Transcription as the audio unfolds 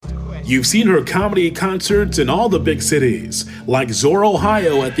You've seen her comedy concerts in all the big cities, like Zorro,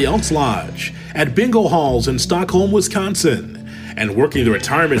 Ohio at the Elks Lodge, at bingo halls in Stockholm, Wisconsin, and working the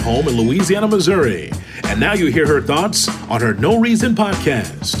retirement home in Louisiana, Missouri. And now you hear her thoughts on her No Reason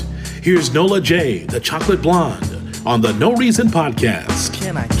podcast. Here's Nola J, the Chocolate Blonde, on the No Reason podcast.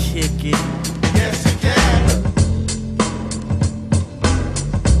 Can I kick it? Yes, you can.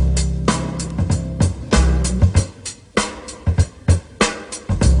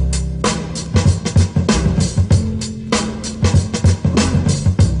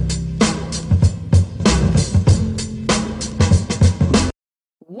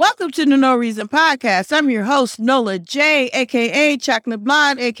 Welcome to the No Reason podcast. I'm your host, Nola J, a.k.a. Chocolate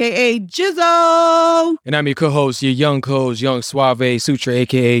Blonde, a.k.a. Jizzo. And I'm your co-host, your young co-host, Young Suave Sutra,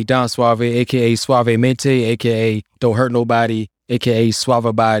 a.k.a. Don Suave, a.k.a. Suave Mente, a.k.a. Don't Hurt Nobody, a.k.a.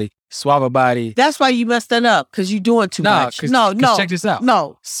 Suave Body. Suave Body. That's why you messed that up, because you're doing too much. No. Check this out.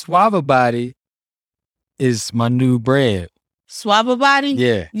 No. Suave Body is my new brand. Suave Body?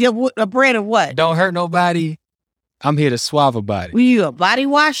 Yeah. Yeah, a brand of what? Don't Hurt Nobody. I'm here to Suave Body. Were you a body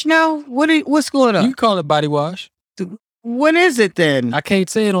wash now? What's going on? You can call it body wash. What is it then? I can't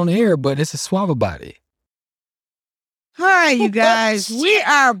say it on the air, but it's a Suave Body. All right, you guys. We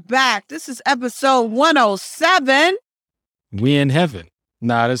are back. This is episode 107. We in heaven.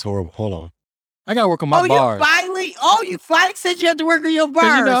 Nah, that's horrible. Hold on. I got to work on my bars. You finally said you had to work on your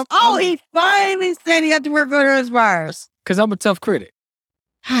bars. He finally said he had to work on his bars. Because I'm a tough critic.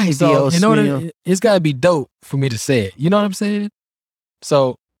 Hi, So Dios in order, mío. it's got to be dope for me to say it. You know what I'm saying?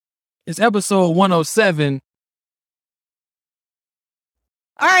 So it's episode 107.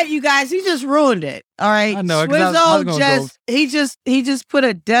 All right, you guys, he just ruined it. All right. I know, 'cause I was gonna he just put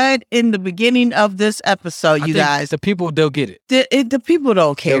a dud in the beginning of this episode, I you think guys. the people, they'll get it. The people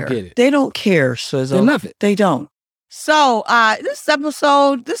don't care. get it. They don't care, Swizzle. They love it. They don't. So this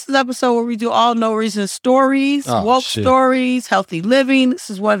is episode where we do all No Reason stories, Oh, woke shit. stories, healthy living. This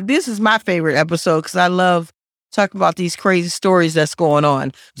is my favorite episode because I love talking about these crazy stories that's going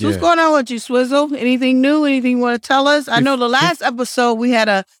on. So what's Yeah. going on with you, Swizzle? Anything new? Anything you want to tell us? I know the last episode you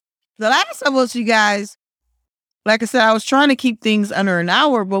guys, like I said, I was trying to keep things under an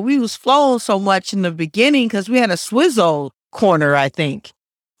hour, but we was flowing so much in the beginning because we had a Swizzle corner, I think,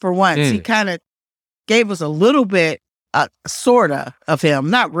 for once. He kind of gave us a little bit, sorta, of him.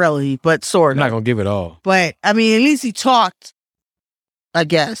 Not really, but I'm sorta. not going to give it all. But, I mean, at least he talked, I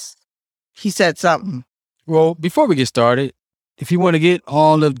guess. He said something. Well, before we get started, if you want to get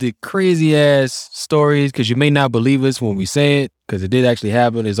all of the crazy ass stories, because you may not believe us when we say it, because it did actually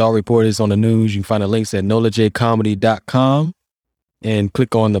happen, it's all reported, it's on the news. You can find the links at nolajcomedy.com and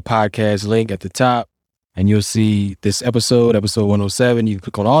click on the podcast link at the top. And you'll see this episode 107. You can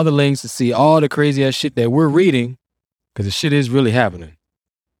click on all the links to see all the crazy ass shit that we're reading, because the shit is really happening.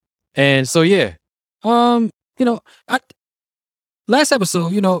 And so, yeah, last episode,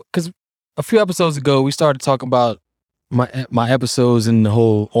 because a few episodes ago, we started talking about my episodes in the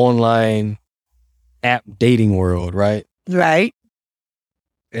whole online app dating world, right? Right.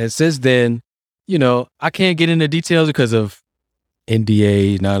 And since then, I can't get into details because of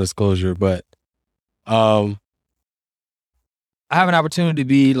NDA, non-disclosure, but I have an opportunity to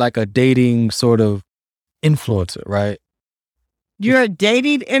be like a dating sort of influencer, right? You're a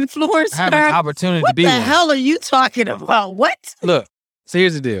dating influencer? I have an opportunity to be What one. the hell are you talking about? What? Look, so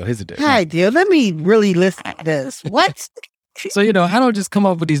here's the deal. Hi, dear. Let me really listen to this. What? So, I don't just come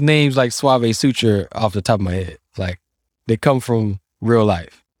up with these names like Suave Suture off the top of my head. Like, they come from real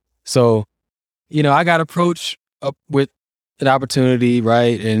life. So, I got approached up with an opportunity,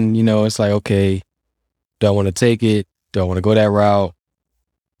 right? And, it's like, okay, do I want to take it? Do I want to go that route?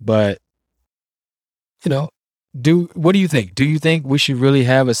 But, what do you think? Do you think we should really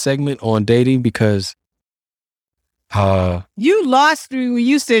have a segment on dating? Because you lost me when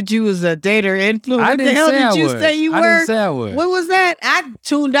you said you was a dater influencer. I What the didn't hell say did I you was. say you I were? didn't say I was. What was that? I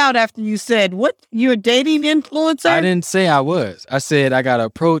tuned out after you said, what? You're a dating influencer? I didn't say I was. I said I got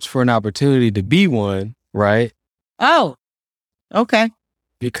approached for an opportunity to be one, right? Oh, okay.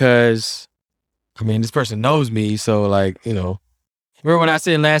 Because, this person knows me. So, remember when I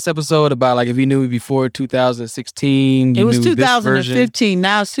said in last episode about, if you knew me before 2016, It was knew this version? 2015.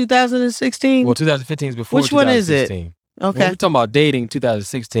 Now it's 2016? Well, 2015 is before Which one is it? 2016. Okay. When we're talking about dating,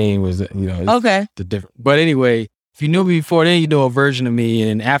 2016 was, it's Okay. the different. But anyway, if you knew me before then, you know a version of me.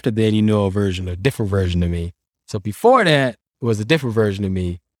 And after that, you know a different version of me. So before that, it was a different version of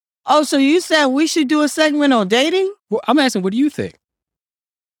me. Oh, so you said we should do a segment on dating? Well, I'm asking, what do you think?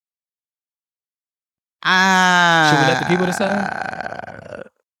 Should we let the people decide?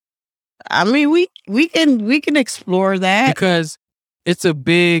 I mean, we can explore that. Because it's a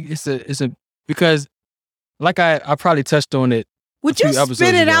because like I probably touched on it. Would you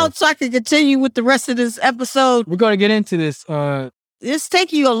spit it out so I can continue with the rest of this episode? We're going to get into this. It's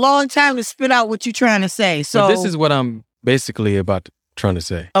taking you a long time to spit out what you're trying to say. So this is what I'm basically trying to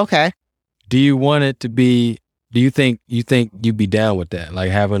say. Okay. Do you want it to be? Do you think you'd be down with that? Like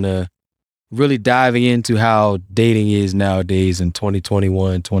having really diving into how dating is nowadays in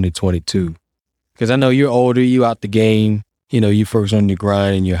 2021, 2022. Because I know you're older, you out the game. You first on your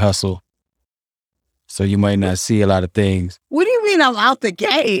grind and your hustle. So you might not see a lot of things. What do you mean I'm out the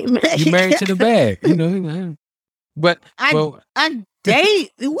game? You married to the bag, But I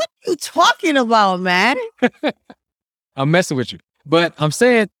date. What are you talking about, man? I'm messing with you. But I'm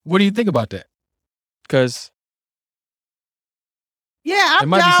saying, what do you think about that? Because I'm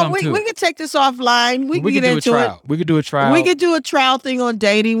down. We can take this offline. We can get into it. We could do a trial. We could do a trial thing on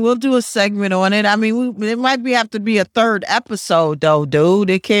dating. We'll do a segment on it. I mean, it might have to be a third episode, though, dude.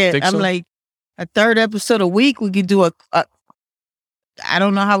 It can't. I'm like a third episode a week. We could do a I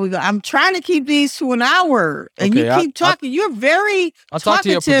don't know how we go. I'm trying to keep these to an hour, and you keep talking. You're very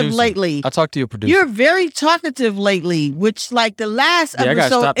talkative lately. I'll talk to your producer. You're very talkative lately, which like the last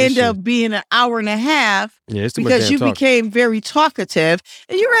episode ended up being an hour and a half. Yeah, it's too because you became very talkative,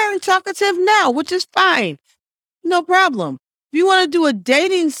 and you're very talkative now, which is fine. No problem. If you want to do a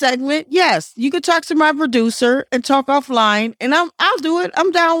dating segment, yes, you could talk to my producer and talk offline, and I'll do it.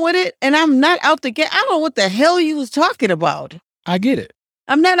 I'm down with it, and I'm not out the gate. I don't know what the hell you was talking about. I get it.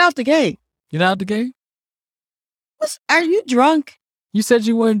 I'm not out the gate. You're not out the gate? Are you drunk? You said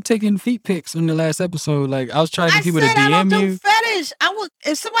you weren't taking feet pics on the last episode. Like I was trying to get people to DM you. I don't do fetish.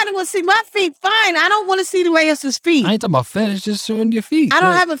 If somebody wants to see my feet, fine. I don't want to see the else's feet. I ain't talking about fetish. Just showing your feet. I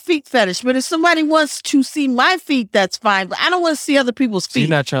don't have a feet fetish, but if somebody wants to see my feet, that's fine. But I don't want to see other people's feet. So you're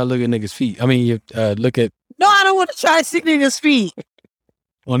not trying to look at niggas' feet. I mean, you look at. No, I don't want to try to see niggas' feet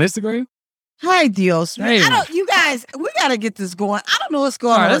on Instagram. Hi, Dios. You guys, we got to get this going. I don't know what's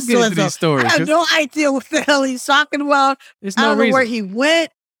going on. Let's get into these stories. I have no idea what the hell he's talking about. I don't know where he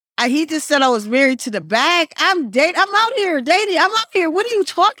went. He just said I was married to the bag. I'm out here dating. I'm out here. What are you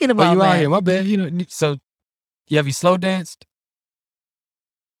talking about, you man? out here. My bad. So, have you slow danced?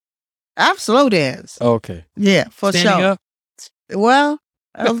 I've slow danced. Okay. Yeah, for Standing sure. Up? Well,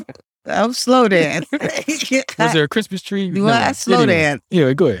 I'm slow dance. Was there a Christmas tree? Well, I slow dance.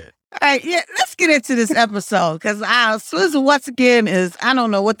 Yeah, go ahead. All right, let's get into this episode because Susan once again I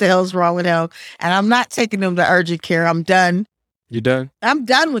don't know what the hell's wrong with him, and I'm not taking him to urgent care. I'm done. You done? I'm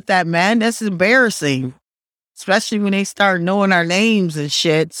done with that, man. That's embarrassing, especially when they start knowing our names and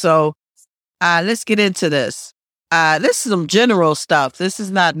shit. So, let's get into this. This is some general stuff. This is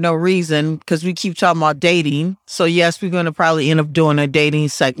not no reason because we keep talking about dating. So yes, we're going to probably end up doing a dating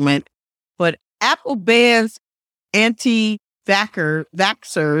segment, but Apple bans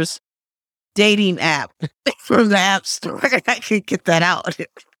anti-vaxxers dating app from the App Store. I could get that out.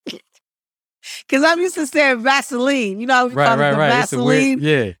 Because I'm used to saying Vaseline. You know how we call it the Vaseline?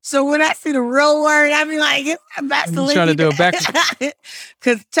 Yeah. So when I see the real word, I be like, it's Vaseline. You trying to do a back?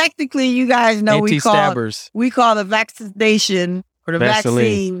 Because technically, you guys know we call the vaccination or the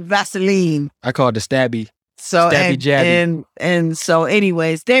vaccine Vaseline. I call it the stabby. So stabby jabby. And so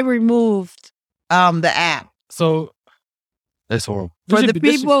anyways, they removed the app. So that's horrible. For the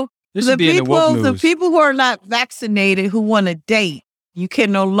people who are not vaccinated who want to date, you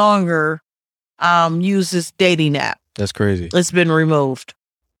can no longer use this dating app. That's crazy. It's been removed.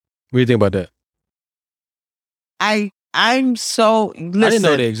 What do you think about that? I'm so listen, I didn't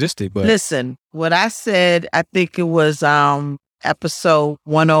know they existed, but listen, what I said, I think it was episode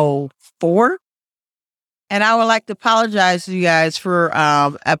 104. And I would like to apologize to you guys for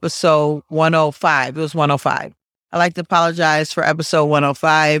episode 105. It was 105. I'd like to apologize for episode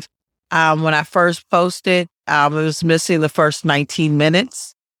 105. When I first posted, it was missing the first 19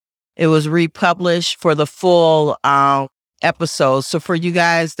 minutes. It was republished for the full episode. So for you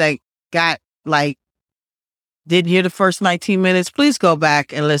guys that didn't hear the first 19 minutes, please go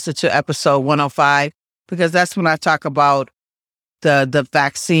back and listen to episode 105, because that's when I talk about the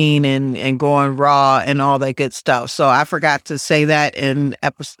vaccine and going raw and all that good stuff. So I forgot to say that in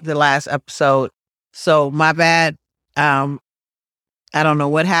the last episode. So my bad. I don't know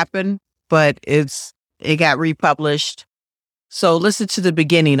what happened, but it got republished. So listen to the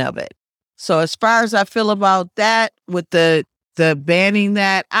beginning of it. So as far as I feel about that, with the banning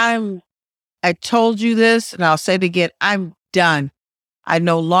that, I told you this, and I'll say it again, I'm done. I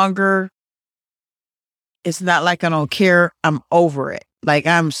no longer, it's not like I don't care. I'm over it. Like,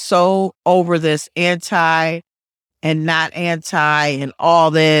 I'm so over this anti and not anti and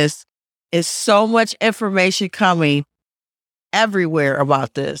all this. It's so much information coming everywhere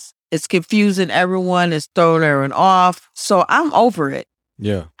about this. It's confusing everyone. It's throwing everyone off. So I'm over it.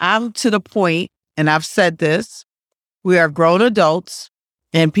 Yeah. I'm to the point, and I've said this, we are grown adults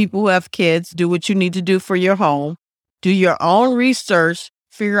and people who have kids. Do what you need to do for your home. Do your own research.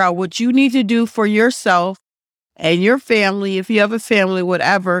 Figure out what you need to do for yourself and your family, if you have a family,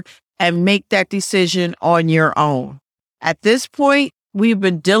 whatever, and make that decision on your own. At this point, we've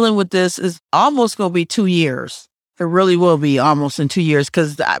been dealing with this. It's almost going to be 2 years. It really will be almost in 2 years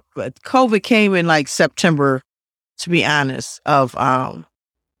because COVID came in like September, to be honest, of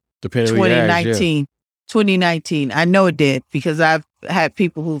 2019. 2019. I know it did because I've had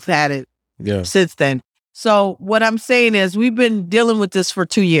people who've had it since then. So what I'm saying is we've been dealing with this for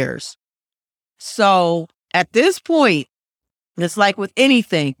 2 years. So at this point, it's like with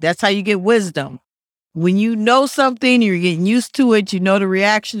anything. That's how you get wisdom. When you know something, you're getting used to it. You know the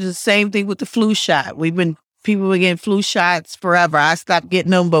reaction is the same thing with the flu shot. People were getting flu shots forever. I stopped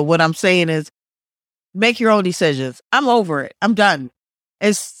getting them. But what I'm saying is make your own decisions. I'm over it. I'm done.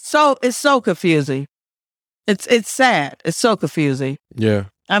 It's so confusing. It's sad. It's so confusing. Yeah.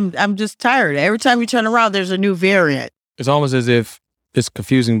 I'm just tired. Every time you turn around, there's a new variant. It's almost as if it's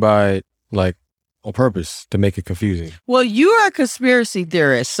confusing by like on purpose to make it confusing. Well, you are a conspiracy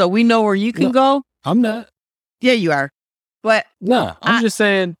theorist, so we know where you can go. I'm not. Yeah, you are. But I'm just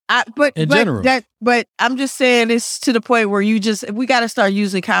saying. In general. But I'm just saying it's to the point where we got to start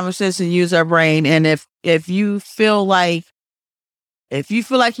using common sense and use our brain. And if you feel like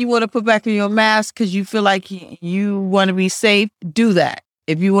you want to put back on your mask because you feel like you want to be safe, do that.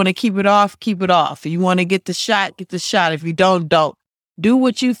 If you want to keep it off, keep it off. If you want to get the shot, get the shot. If you don't. Do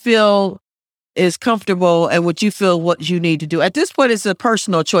what you feel is comfortable and what you feel what you need to do. At this point, it's a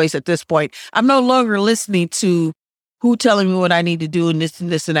personal choice at this point. I'm no longer listening to who telling me what I need to do and this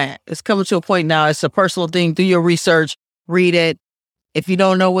and that. It's coming to a point now. It's a personal thing. Do your research. Read it. If you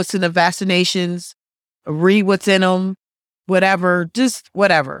don't know what's in the vaccinations, read what's in them. Whatever. Just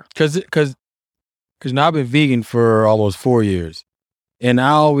whatever. Because now I've been vegan for almost 4 years. And I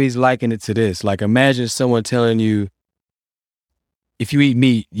always liken it to this. Like, imagine someone telling you, if you eat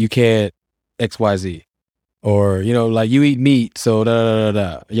meat, you can't XYZ. Or, like you eat meat, so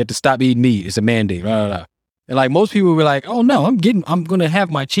You have to stop eating meat. It's a mandate. And like most people were like, oh no, I'm going to have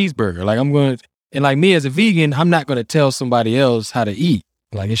my cheeseburger. Like and like me as a vegan, I'm not going to tell somebody else how to eat.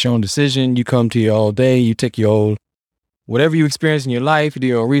 Like it's your own decision. You come to your all day, you take your own, whatever you experience in your life, you do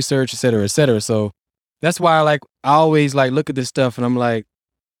your own research, et cetera, et cetera. So that's why I always look at this stuff and I'm like,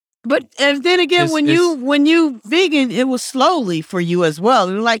 but and then again, when you vegan, it was slowly for you as well.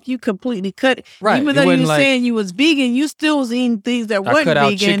 It was like you completely cut. Right. Even though you were saying you was vegan, you still was eating things that weren't vegan. I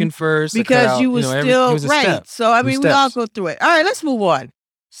cut out chicken first because you was still right. Step. So I mean, we all go through it. All right, let's move on.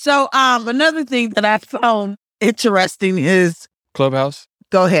 So another thing that I found interesting is Clubhouse.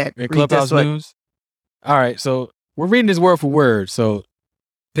 Go ahead. Clubhouse news. All right, so we're reading this word for word. So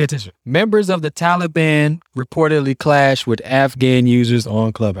pay attention. Members of the Taliban reportedly clashed with Afghan users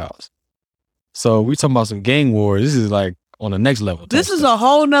on Clubhouse. So we're talking about some gang wars. This is like on the next level. This is a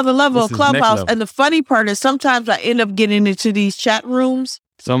whole nother level of Clubhouse. And the funny part is sometimes I end up getting into these chat rooms.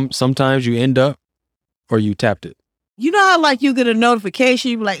 Sometimes you end up or you tapped it. You know how you get a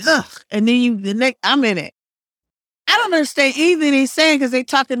notification, you be like, ugh, and then I'm in it. I don't understand anything they're saying because they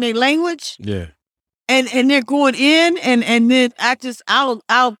talking their language. Yeah. And they're going in and then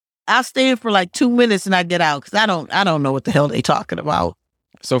I'll stay in for 2 minutes and I get out because I don't know what the hell they talking about.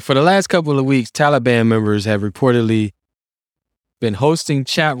 So for the last couple of weeks, Taliban members have reportedly been hosting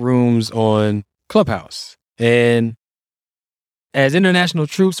chat rooms on Clubhouse. And as international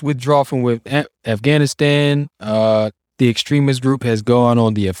troops withdraw from Afghanistan, the extremist group has gone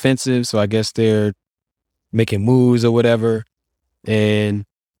on the offensive. So I guess they're making moves or whatever. And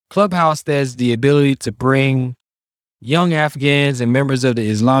Clubhouse has the ability to bring young Afghans and members of the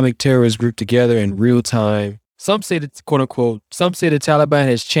Islamic terrorist group together in real time. Some say that, quote unquote, some say the Taliban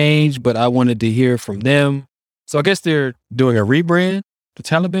has changed, but I wanted to hear from them. So I guess they're doing a rebrand, the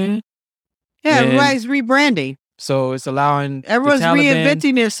Taliban. Yeah, everybody's rebranding. So it's allowing everyone's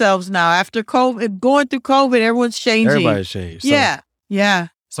reinventing themselves now. After COVID, going through COVID, everyone's changing. Everybody's changed. So, yeah.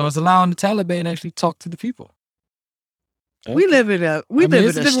 So it's allowing the Taliban to actually talk to the people. Okay. We live in a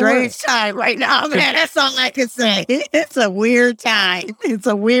strange time right now, man. That's all I can say. It's a weird time. It's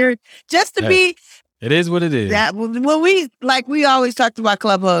a weird be. It is what it is. That when we always talked about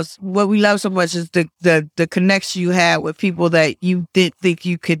Clubhouse, what we love so much is the connection you had with people that you didn't think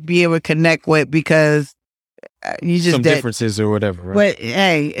you could be able to connect with because you just some differences or whatever. But Right?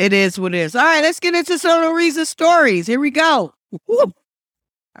 hey, it is what it is. All right, let's get into some of the recent stories. Here we go. All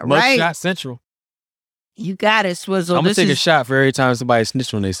right. Mugshot Central. You got it, Swizzle. I'm going to take a shot for every time somebody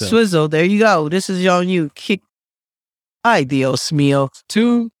snitch on themselves. Swizzle, there you go. This is on you. Kick. Ay, Dios mío.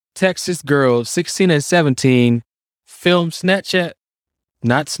 2 Texas girls, 16 and 17, filmed Snapchat,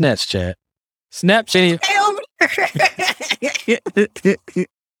 not Snapchat, Snapchat.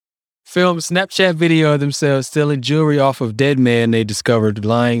 Filmed Snapchat video of themselves stealing jewelry off of dead man they discovered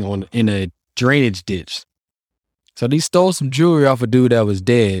lying in a drainage ditch. So they stole some jewelry off a dude that was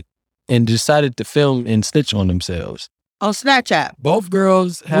dead and decided to film and snitch on themselves. On Snapchat. Both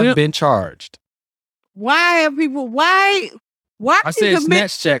girls have been charged. Why are people? Why? I said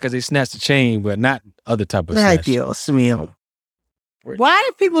Snapchat because they snatched the chain, but not other type of snatch. Dios mío. Why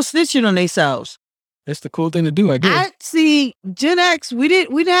are people snitching on themselves? It's the cool thing to do, I guess. I see Gen X. We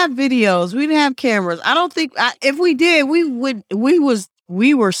didn't have videos. We didn't have cameras. I don't think if we did,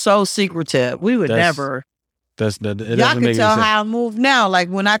 we were so secretive. We would never. Y'all can tell how I move now. Like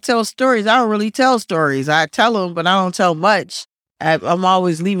when I tell stories, I don't really tell stories. I tell them, but I don't tell much. I'm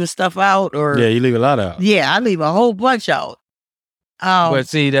always leaving stuff out. Or yeah, you leave a lot out. Yeah, I leave a whole bunch out. But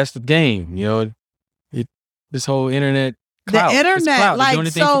see, that's the game. You know, this whole internet. Clout. The internet, like,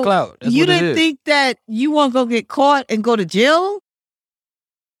 so you didn't think that you won't go get caught and go to jail?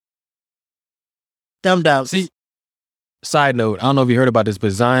 Dum-dums. See, side note, I don't know if you heard about this, but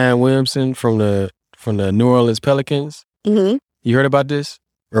Zion Williamson from the New Orleans Pelicans. Mm-hmm. You heard about this?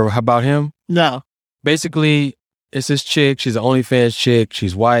 Or about him? No. Basically, it's this chick. She's an OnlyFans chick.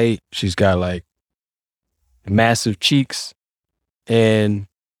 She's white. She's got like massive cheeks. And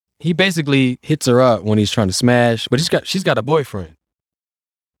he basically hits her up when he's trying to smash, but she's got a boyfriend.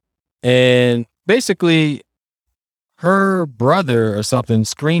 And basically, her brother or something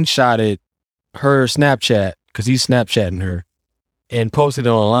screenshotted her Snapchat, because he's Snapchatting her, and posted it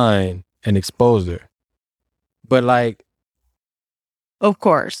online and exposed her. But like, of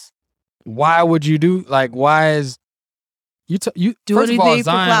course, why would you do, like, why is you do first of all, anything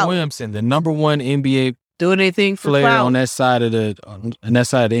Zion Williamson, the number one NBA do anything for player clout on that side of the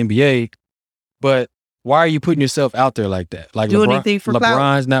NBA, but why are you putting yourself out there like that? Like do anything for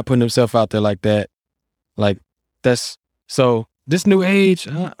LeBron's clout. not putting himself out there like that. Like that's so this new age.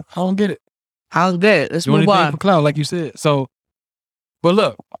 I don't get it. I don't get it. Let's do move anything on. for clout, like you said. So, but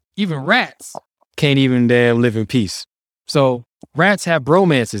look, even rats can't even damn live in peace. So rats have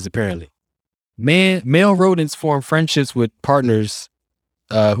bromances apparently. Male rodents form friendships with partners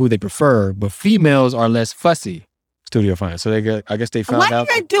who they prefer, but females are less fussy. Studio Fine. So I guess they found out.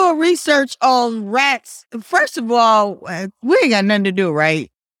 Why you do a research on rats? First of all, we ain't got nothing to do,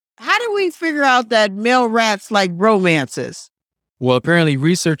 right? How do we figure out that male rats like romances? Well, apparently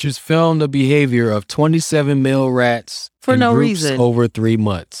researchers filmed the behavior of 27 male rats for in no groups reason over 3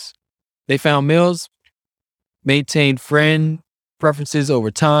 months. They found males maintained friend preferences over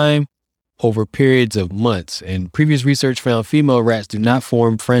time, over periods of months. And previous research found female rats do not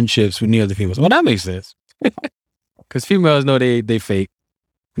form friendships with any other females. Well, that makes sense. Because females know they fake,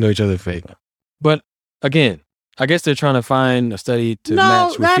 know each other fake. But again, I guess they're trying to find a study to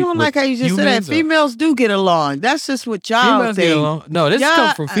match with No, I don't like how you just said that. Females do get along. That's just what y'all think. Get along. No, this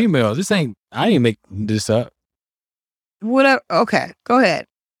comes from females. I didn't make this up. Whatever. Okay, go ahead.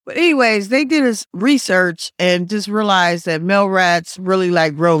 But anyways, they did this research and just realized that male rats really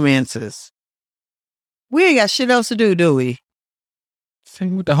like romances. We ain't got shit else to do we?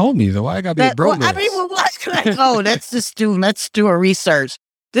 Same with the homies, though. Why I gotta be a bromance? I mean, let's do a research.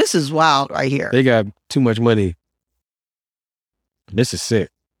 This is wild right here. They got too much money. This is sick.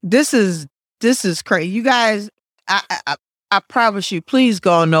 This is crazy. You guys, I promise you, please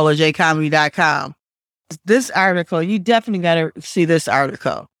go on NolaJComedy.com. This article, you definitely got to see this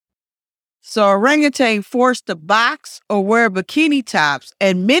article. So orangutan forced to box or wear bikini tops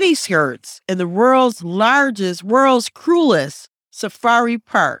and mini skirts in the world's cruelest safari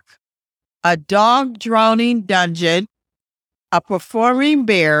park. A dog drowning dungeon, a performing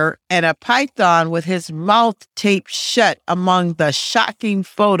bear, and a python with his mouth taped shut among the shocking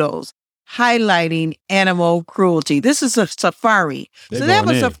photos highlighting animal cruelty. This is a safari. So they have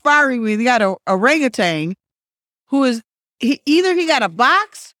a safari where you got a orangutan who is, either he got a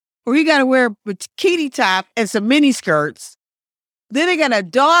box or he got to wear a bikini top and some mini skirts. Then they got a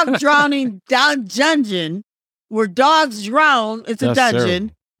dog drowning dungeon where dogs drown. It's a dungeon.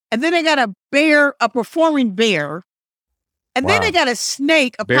 Terrible. And then they got a bear, a performing bear. And then they got a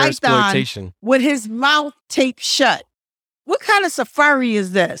snake, a python with his mouth taped shut. What kind of safari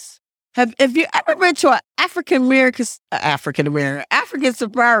is this? Have you ever been to an African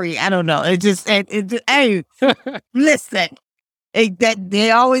safari? I don't know. Hey, listen,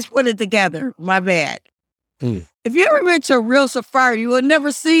 they always put it together. My bad. Mm. If you ever been to a real safari, you will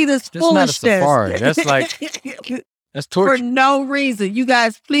never see this That's not a foolishness. safari. That's like that's For torture. no reason. You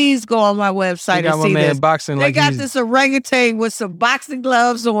guys, please go on my website They got and my see man this. boxing They like got he's. this orangutan with some boxing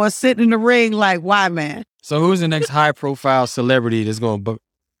gloves on, sitting in the ring like, why, man? So who's the next high profile celebrity that's going to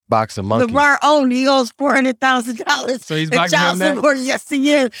box a monkey? LeVar Owen, he owes $400,000. So he's in boxing child him that? support. Yes,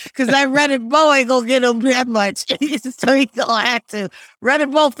 he is. Because that Reddit Bo ain't going to get him that much. So he going to have to. Reddit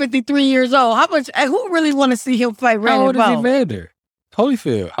Bo, 53 years old. How much? Who really want to see him fight Reddit How old is Bo? Evander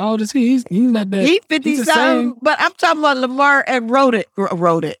Holyfield? How old is he? He's not that. He he's the 57, same. but I'm talking about Lamar and wrote it.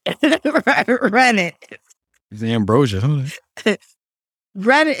 Reddit. He's Ambrosia. Huh?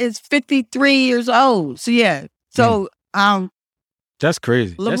 Reddit is 53 years old. So yeah. So That's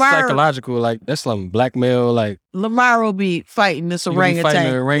crazy. Lamar- That's psychological. Like that's some blackmail. Like Lamar will be fighting this He gonna be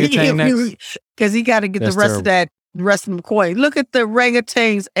fighting the orangutan next? Because he got to get That's the rest of them coin. Look at the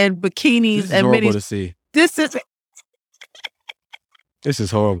orangutans and bikinis this is and horrible minis. to see. This is This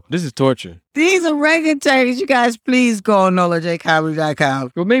is horrible. This is torture. these orangutans. You guys, please go on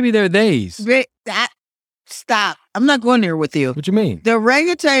NolaJComedy.com. Well, maybe they're theys. Stop. I'm not going there with you. What you mean? The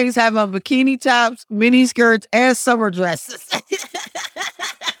orangutans have on bikini tops, mini skirts, and summer dresses.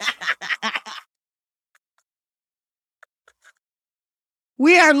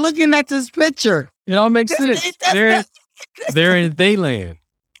 We are looking at this picture. It all makes sense. They're in Thailand.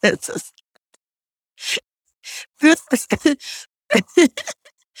 This is this is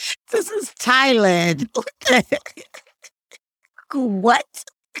this is Thailand. What?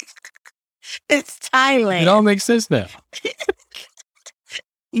 It's Thailand. It all makes sense now.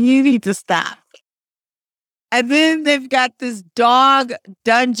 You need to stop. And then they've got this dog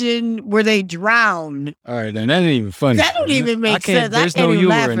dungeon where they drown. All right, then that ain't even funny. That don't even make sense. There's I can't no even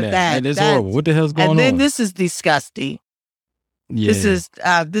humor laugh in at that. that. It's That- horrible. What the hell's going And then on? this is disgusting. Yeah. This is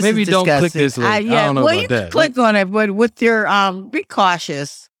Maybe is don't click disgusting. this link. I don't know well, about you can that. click on it, but with your be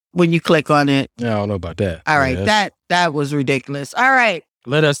cautious when you click on it. I don't know about that. All right, Yeah, that was ridiculous. All right,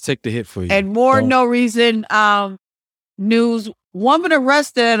 let us take the hit for you. and more Don't- no reason news. Woman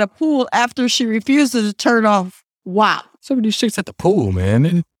arrested at a pool after she refuses to turn off WAP. Some of these chicks at the pool,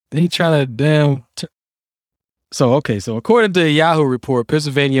 man. They trying to damn. So according to a Yahoo report,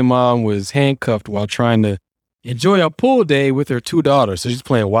 Pennsylvania mom was handcuffed while trying to enjoy a pool day with her 2 daughters. So she's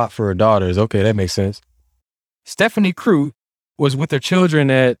playing WAP for her daughters. Okay, that makes sense. Stephanie Crute was with her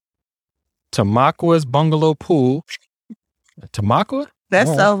children at Tamaqua's bungalow pool. Tamaqua? That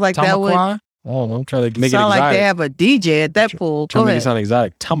sounds like that would Tamaqua? I don't know. I'm trying to make it sound exotic. like they have a DJ at that pool. Trying Go to make it ahead. sound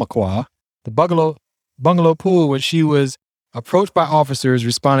exotic. Tamaqua. The bungalow pool when she was approached by officers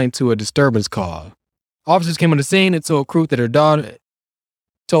responding to a disturbance call. Officers came on the scene and told Crute and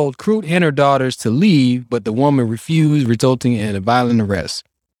her daughters to leave, but the woman refused, resulting in a violent arrest.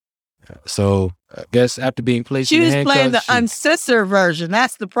 So I guess after being placed She in was handcuffs, playing the uncensored version.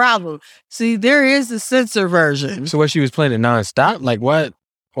 That's the problem. See, there is a censored version. so what, she was playing it nonstop? Like what?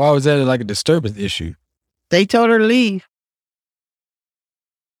 Why was that like a disturbance issue? They told her to leave.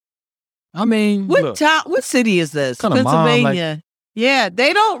 I mean, look, What city is this? Kinda mom, Pennsylvania. Yeah,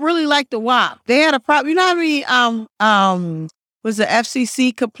 they don't really like the WAP. They had a problem. You know how many was the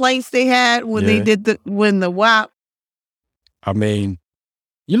FCC complaints they had when they Yeah. did the WAP? I mean,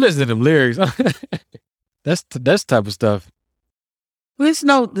 you listen to them lyrics. That's type of stuff. It's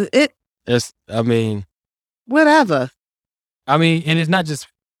no it I mean, whatever. and it's not just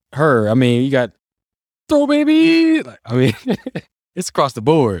her. I mean, you got throw baby. Like, I mean, it's across the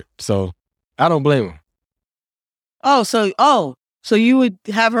board. So I don't blame him. So you would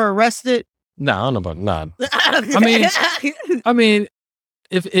have her arrested? Nah, I don't know about I mean,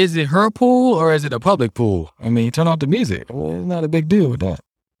 is it her pool or is it a public pool? I mean, turn off the music. I mean, it's not a big deal with that.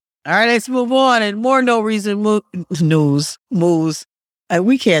 All right, let's move on. And more no reason news moves.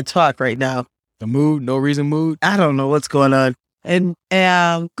 We can't talk right now. The mood, no reason mood. I don't know what's going on. And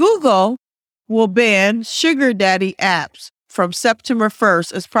Google will ban sugar daddy apps from September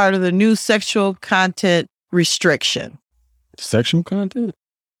 1st as part of the new sexual content restriction. Sexual content?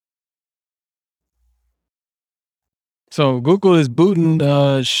 So Google is booting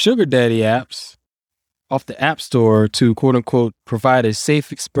sugar daddy apps off the App Store to quote unquote provide a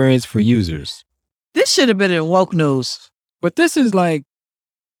safe experience for users. This should have been in woke news. But this is like,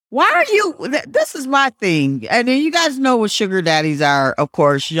 Why are you? This is my thing. And then you guys know what sugar daddies are, of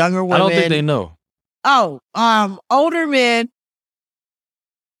course. Younger women. I don't think they know. Older men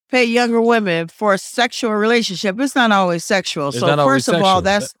pay younger women for a sexual relationship. It's not always sexual. It's So not always first of all, sexual.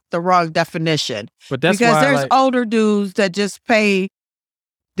 that's the wrong definition. But that's because why there's older dudes that just pay.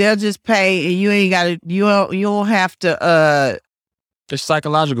 They'll just pay, and you ain't got to. You don't have to It's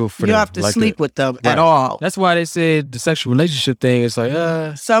psychological for You them. don't have to like sleep that. with them Right. at all. That's why they said the sexual relationship thing is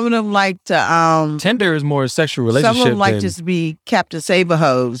like, Some of them like to Tinder is more a sexual relationship. some of them like than, just to be Captain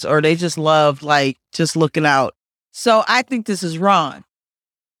Save-A-Hoes, or they just love like just looking out. So I think this is wrong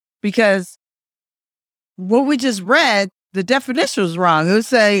because what we just read, the definition was wrong. It was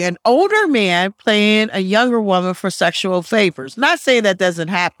saying an older man playing a younger woman for sexual favors. Not saying that doesn't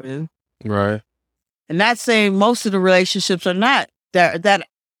happen, right. and not saying most of the relationships are not that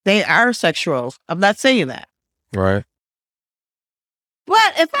they are sexual. I'm not saying that. Right.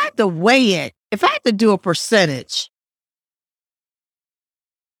 But if I had to weigh it, if I had to do a percentage,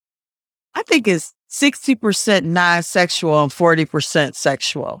 I think it's 60% non-sexual and 40%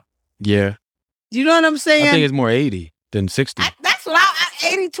 sexual. Yeah. You know what I'm saying? I think it's more 80 than 60. That's what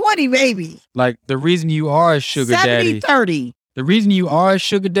 80-20, baby. Like the reason you are a sugar daddy. 70-30. The reason you are a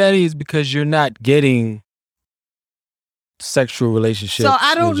sugar daddy is because you're not getting sexual relationships. So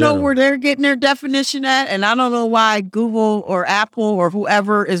I don't in know general. where they're getting their definition at, and I don't know why Google or Apple or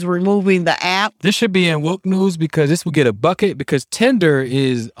whoever is removing the app. This should be in woke news because this will get a bucket because Tinder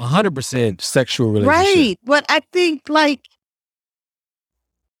is 100% sexual relationship. Right. But I think like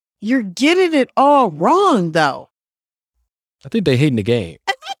you're getting it all wrong though. I think they hating the game.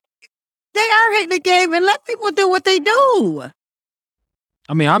 They are hating the game, and let people do what they do.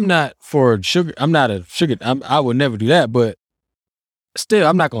 I mean, I'm not for sugar. I'm not a sugar. I would never do that. But still,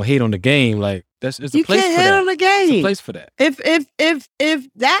 I'm not gonna hate on the game. Like it's a You place can't for hate that. on the It's a game. place for that.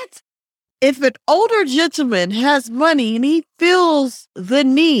 If an older gentleman has money and he feels the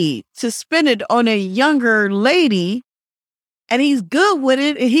need to spend it on a younger lady, and he's good with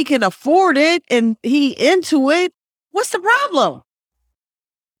it, and he can afford it, and he into it, what's the problem?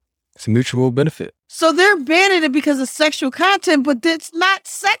 It's a mutual benefit. So they're banning it because of sexual content, but it's not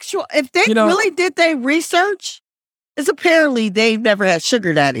sexual. If they really did their research, it's apparently they've never had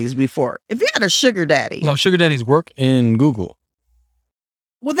sugar daddies before. If you had a sugar daddy, No, sugar daddies work in Google.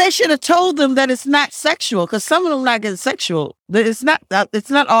 well, they should have told them that it's not sexual, because some of them not getting sexual. It's not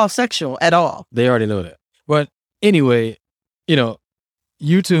all sexual at all. They already know that. But anyway,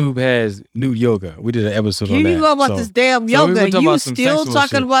 YouTube has nude yoga. We did an episode on that. You know about this damn so we yoga. were talking You about some still sexual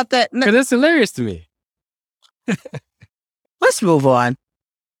talking shit. about that? Because it's hilarious to me. Let's move on.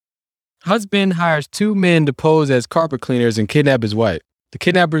 Husband hires 2 men to pose as carpet cleaners and kidnap his wife. The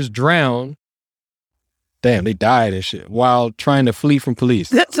kidnappers drown. Damn, they died and shit while trying to flee from police.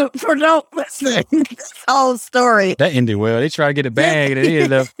 That's for no listen. This whole story. That ended well. They tried to get a bag and they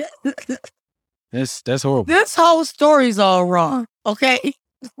ended up. That's horrible. This whole story's all wrong. Okay.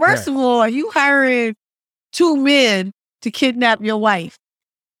 First of all, you hiring 2 men to kidnap your wife,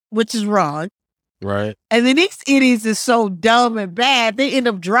 which is wrong. Right. And then these idiots is so dumb and bad, they end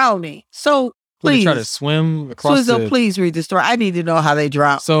up drowning. So When they please, try to swim across so the... please read the story. I need to know how they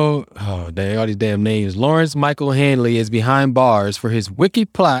drown. So, all these damn names. Lawrence Michael Hanley is behind bars for his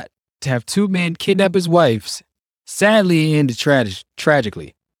wicked plot to have 2 men kidnap his wife. Sadly, it ended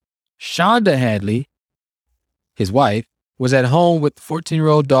tragically. Shonda Hadley, his wife, was at home with the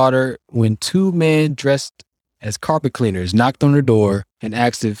 14-year-old daughter when 2 men dressed as carpet cleaners knocked on her door and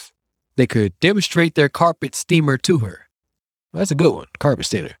asked if they could demonstrate their carpet steamer to her. Well, that's a good one, carpet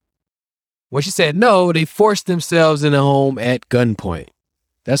steamer. When she said no, they forced themselves in the home at gunpoint.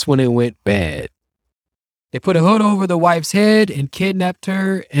 That's when it went bad. They put a hood over the wife's head and kidnapped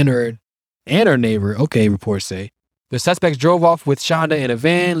her and her neighbor, okay, reports say. The suspects drove off with Shonda in a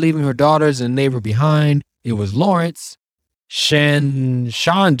van, leaving her daughters and neighbor behind. It was Lawrence,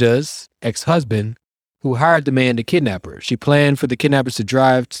 Shonda's ex-husband, who hired the man to kidnap her. She planned for the kidnappers to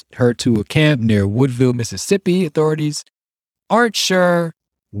drive her to a camp near Woodville, Mississippi. Authorities aren't sure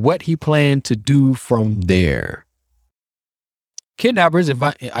what he planned to do from there. Kidnappers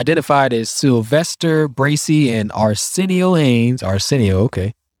identified as Sylvester Bracey and Arsenio Haynes,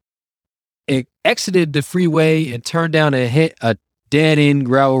 okay, exited the freeway and turned down a dead-end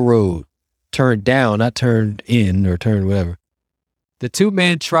gravel road. Turned down, not turned in or turned whatever. The 2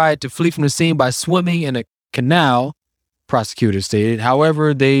 men tried to flee from the scene by swimming in a canal, prosecutors stated.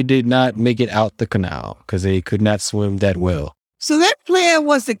 However, they did not make it out the canal because they could not swim that well. So their plan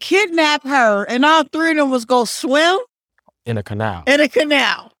was to kidnap her, and all 3 of them was go swim In a canal. in a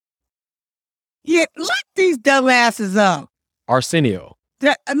canal. Yeah, lock these dumbasses up. Arsenio.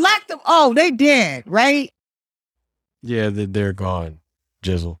 Lock them. Oh, they dead, right? Yeah, they're gone.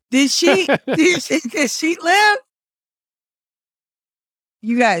 Jizzle. Did she live?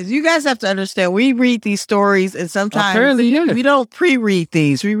 You guys have to understand. We read these stories, and sometimes Apparently, yeah. we don't pre-read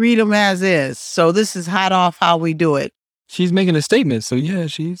these. We read them as is. So this is hot off how we do it. She's making a statement, so yeah,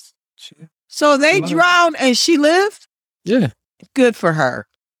 she So they Hello. drowned, and she lived. yeah. Good for her.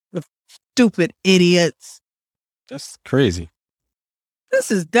 The stupid idiots. That's crazy.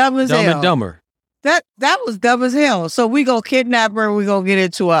 This is dumb as Dumb hell. and Dumber. That was dumb as hell. So we go kidnap her. We go get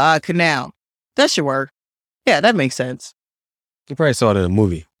into a canal. That should work. Yeah, that makes sense. You probably saw it in a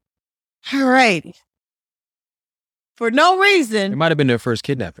movie. All right. For no It reason. might have been their first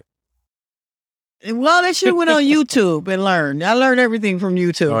kidnapping. Well, they should have went on YouTube and learned. I learned everything from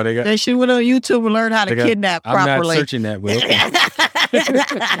YouTube. Oh, They should have went on YouTube and learned how to kidnap I'm properly. not searching that, but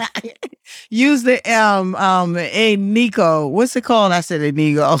okay. Use the a Nico. What's it called? I said a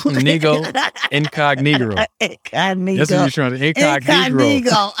Nigo. Nigo Incognito. Incognito. That's what you're trying to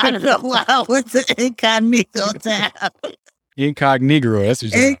Incognito. I don't know why I went to Incognito tab. Incognito. That's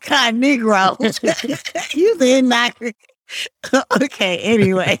what you're Incognito. You the not. Okay,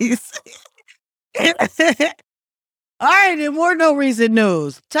 anyways. All right, and more no reason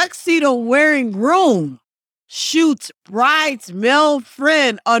news. Tuxedo wearing groom shoots bride's male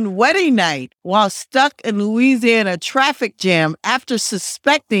friend on wedding night while stuck in Louisiana traffic jam after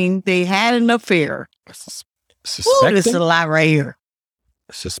suspecting they had an affair. Ooh, this is a lot right here.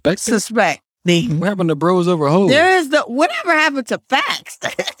 Suspecting? Suspecting. What happened to bros over hoes? There is the whatever happened to facts.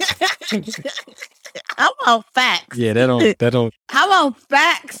 How about facts? Yeah, that don't. How about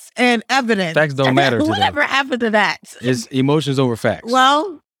facts and evidence? Facts don't matter to them. Whatever happened to that? It's emotions over facts.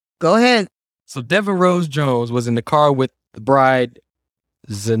 Well, go ahead. So Devin Rose Jones was in the car with the bride,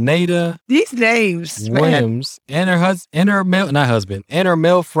 Zenaida These names, man. Williams, and her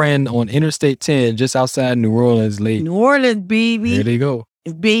male friend on Interstate 10 just outside New Orleans late. New Orleans, baby. There they go.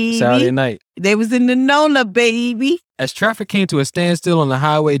 Baby. Saturday night. They was in the NOLA, baby. As traffic came to a standstill on the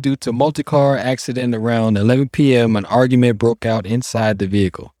highway due to a multi-car accident around 11 p.m., an argument broke out inside the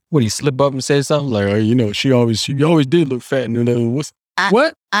vehicle. What, he slip up and say something like, oh, she always did look fat. And what?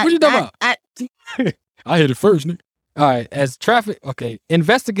 What you talking about? I hit it first, nigga. All right.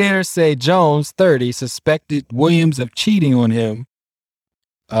 Investigators say Jones, 30, suspected Williams of cheating on him,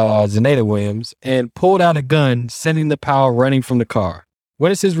 Zenaida Williams, and pulled out a gun, sending the power running from the car.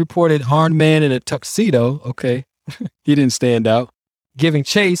 Witnesses reported armed man in a tuxedo, okay, he didn't stand out, giving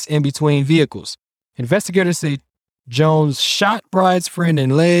chase in between vehicles. Investigators say Jones shot bride's friend in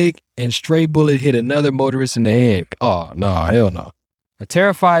leg and stray bullet hit another motorist in the head. Oh, no, hell no. A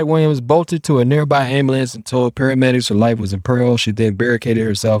terrified Williams bolted to a nearby ambulance and told paramedics her life was in peril. She then barricaded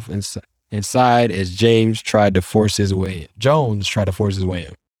herself inside as Jones tried to force his way in. Jones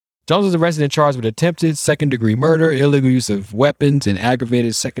was arrested and charged with attempted second-degree murder, illegal use of weapons, and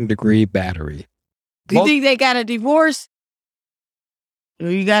aggravated second-degree battery. Do you think they got a divorce? Or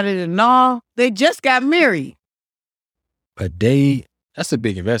you got it in all? They just got married. That's a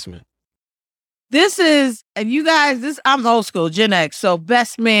big investment. This is, and you guys, I'm old school, Gen X. So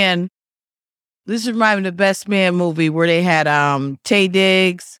Best Man, this reminds me of the Best Man movie where they had Taye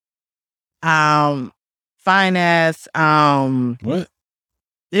Diggs, fine ass, what?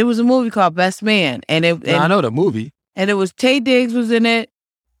 It was a movie called Best Man, and I know the movie. And it was Taye Diggs was in it.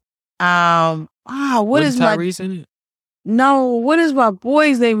 What is Tyrese in it? No, what is my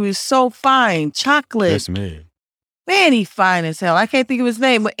boy's name? He was so fine, Chocolate. Best Man. Man, he fine as hell. I can't think of his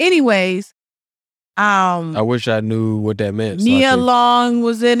name, but anyways, I wish I knew what that meant. Nia Long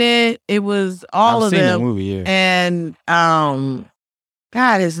was in it. It was all of them. I've seen the movie, yeah. And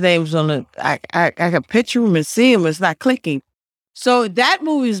God, his name's on the. I can picture him and see him. It's not clicking. So that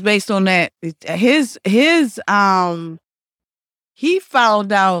movie is based on that. He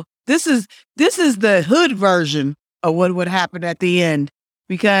found out this is the hood version of what would happen at the end,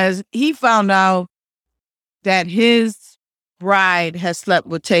 because he found out that his bride had slept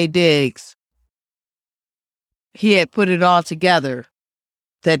with Taye Diggs. He had put it all together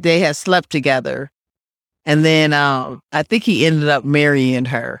that they had slept together. And then I think he ended up marrying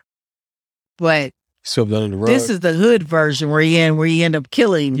her. But swept under the rug. This is the hood version where he ended up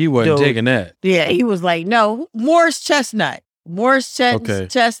killing. He wasn't taking that. Yeah, he was like, no, Morris Chestnut,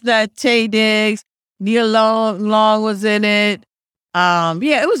 Chestnut, Taye Diggs, Nia Long was in it. Yeah,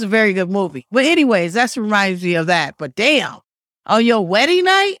 it was a very good movie. But anyways, that reminds me of that. But damn, on your wedding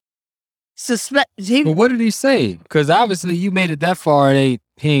night, But what did he say? Because obviously you made it that far and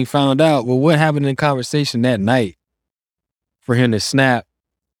he ain't found out. Well, what happened in conversation that night for him to snap?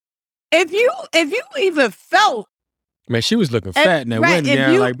 If you even felt, man, she was looking fat in that wedding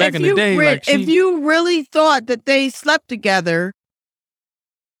gown. Like back in the day, if you really thought that they slept together,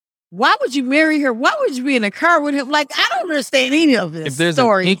 why would you marry her? Why would you be in a car with him? Like, I don't understand any of this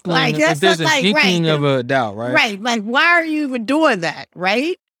story. If there's an inkling of a doubt, right? Right. Like, why are you even doing that?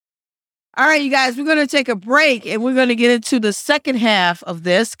 Right. All right, you guys, we're going to take a break and we're going to get into the second half of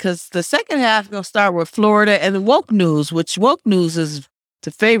this because the second half is going to start with Florida and the woke news, which woke news is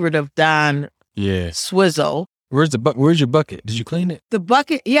the favorite of Don Swizzle. Where's your bucket? Did you clean it? The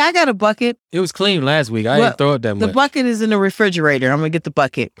bucket? Yeah, I got a bucket. It was clean last week. I didn't throw it that much. The bucket is in the refrigerator. I'm going to get the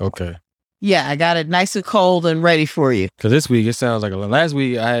bucket. Okay. Yeah, I got it nice and cold and ready for you. Because this week, it sounds like a lot. Last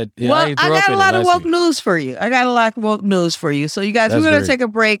week, I got a lot of woke news for you. So, you guys, we're going to take a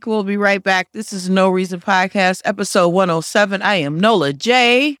break. We'll be right back. This is No Reason Podcast, episode 107. I am Nola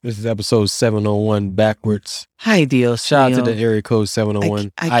J. This is episode 701 backwards. Hi, Dios. Shout out to the area code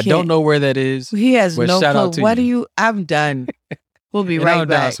 701. I don't know where that is. He has no clue. What do you? I'm done. We'll be right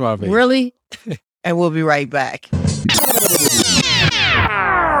back. Really? And we'll be right back.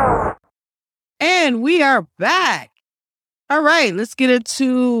 And we are back. All right, let's get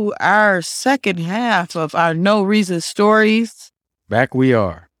into our second half of our No Reason stories. Back we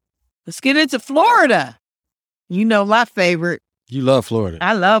are. Let's get into Florida. You know my favorite. You love Florida.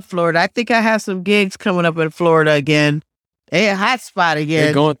 I love Florida. I think I have some gigs coming up in Florida again. They're a hot spot again.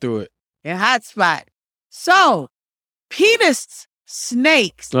 They're going through it. They're a hot spot. So, penis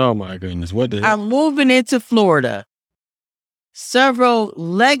snakes. Oh my goodness. What the are moving into Florida. Several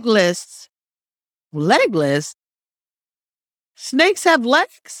legless. Snakes have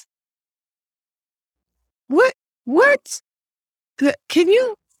legs? What? Can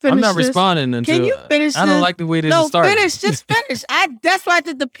you finish I'm not this? responding until... Can you finish I don't like the way this is starting. No, just finish. That's why I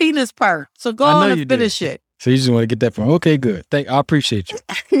did the penis part. So go on and finish it. So you just want to get that part. Okay, good. I appreciate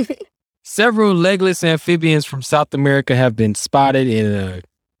you. Several legless amphibians from South America have been spotted in a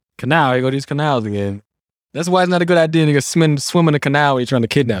canal. Here go these canals again. That's why it's not a good idea to swim in a canal when you're trying to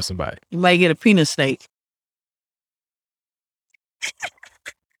kidnap somebody. You might get a penis snake.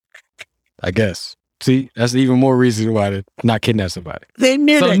 I guess. See, that's even more reason why to not kidnap somebody. They're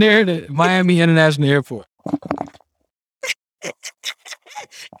near the Miami International Airport.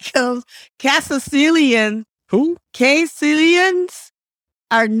 Caecilians. Who? Caecilians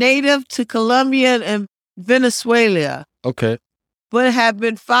are native to Colombia and Venezuela. Okay. But have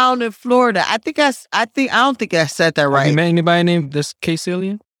been found in Florida. I don't think I said that right. Have you met anybody named this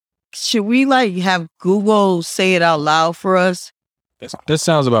Caecilian? Should we have Google say it out loud for us? That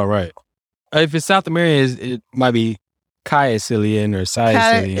sounds about right. If it's South America, it might be Caecilian or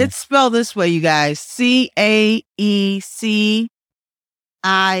Caecilian. It's spelled this way, you guys. Caecilians.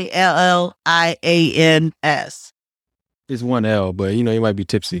 It's one L, but you might be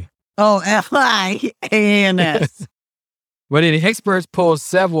tipsy. Oh, Lians. But the experts pulled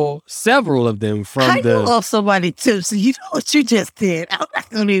several of them from you love somebody tipsy? You know what you just did? I'm not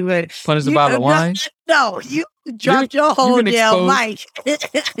going to even... Punish a bottle of wine? No, you dropped your whole damn mic.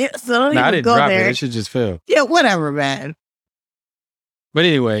 So don't I didn't go drop there. It should just fell. Yeah, whatever, man. But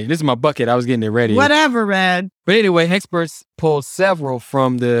anyway, this is my bucket. I was getting it ready. Whatever, man. But anyway, experts pulled several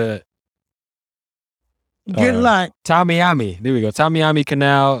from the... Good luck. Tamiami. There we go. Tamiami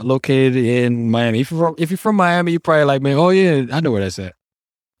Canal, located in Miami. If you're from Miami, you're probably like, man, oh yeah, I know where that's at.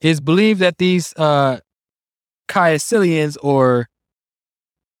 It's believed that these Caecilians, or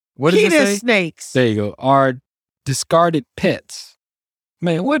what does it say? Penis snakes. There you go. Are discarded pets.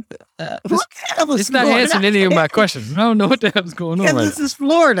 Man, what? It's not answering any of my questions. I don't know what the hell is going on right now. This is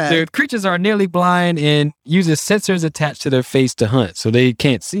Florida. The creatures are nearly blind and uses sensors attached to their face to hunt. So they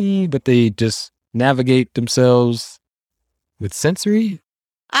can't see, but they just navigate themselves with sensory?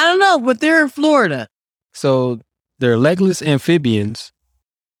 I don't know, but they're in Florida. So they're legless amphibians.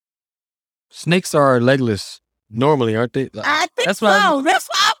 Snakes are legless normally, aren't they? I think so. That's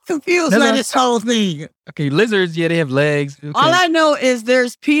why I'm confused by this whole thing. Okay, lizards, yeah, they have legs. Okay. All I know is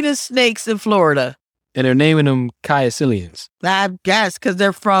there's penis snakes in Florida. And they're naming them Caecilians. I guess because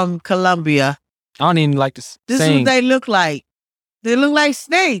they're from Colombia. I don't even like this. This is what they look like. They look like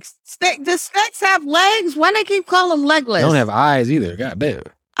snakes. The snakes have legs? Why they keep calling them legless? They don't have eyes either. God damn.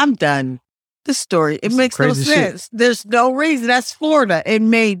 I'm done. This story, it makes no sense. There's no reason. That's Florida. It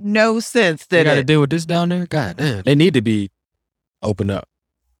made no sense. They got to deal with this down there? God damn. They need to be opened up.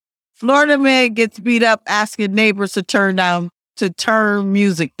 Florida man gets beat up asking neighbors to turn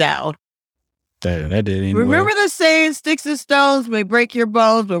music down. Damn, that didn't Remember the saying, sticks and stones may break your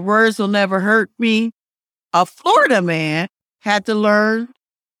bones, but words will never hurt me? A Florida man had to learn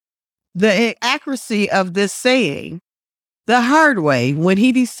the accuracy of this saying the hard way when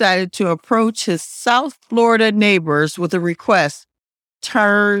he decided to approach his South Florida neighbors with a request,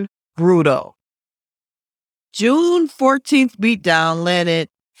 turn brutal. June 14th beatdown landed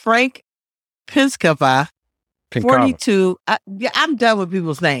Frank Pinkava, 42. I'm done with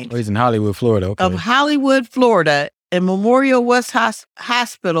people's names. Oh, he's in Hollywood, Florida. Okay. Of Hollywood, Florida, in Memorial West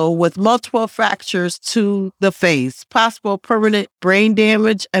Hospital with multiple fractures to the face, possible permanent brain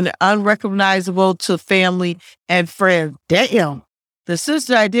damage, and unrecognizable to family and friends. Damn. The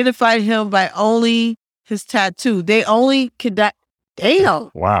sister identified him by only his tattoo. They only could not.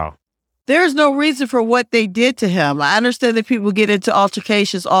 Damn. Wow. There's no reason for what they did to him. I understand that people get into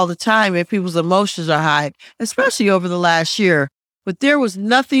altercations all the time and people's emotions are high, especially over the last year. But there was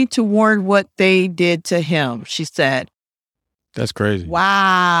nothing to warrant what they did to him, she said. That's crazy.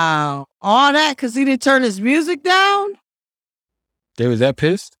 Wow. All that because he didn't turn his music down? They was that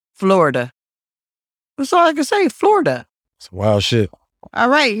pissed? Florida. That's all I can say. Florida. It's wild shit. All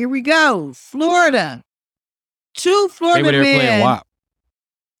right, here we go. Florida. Two Florida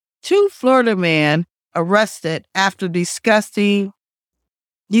men arrested after disgusting.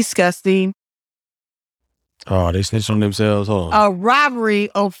 Oh, they snitched on themselves. Hold on. A robbery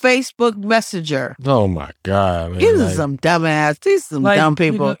on Facebook Messenger. Oh my God, man. These are some dumbass. These are some dumb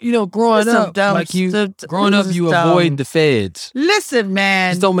people. Growing up, you avoid the feds. Listen,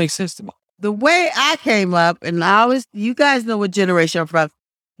 man. This don't make sense to me. The way I came up, and you guys know what generation I'm from.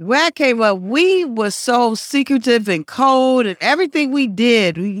 The way I came up, we was so secretive and cold, and everything we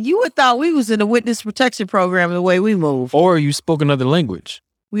did, you would thought we was in the witness protection program the way we move. Or you spoke another language.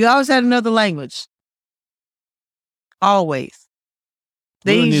 We always had another language. Always.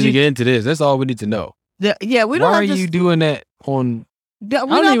 We don't need to get into this. That's all we need to know. We don't. Why are you doing that on? I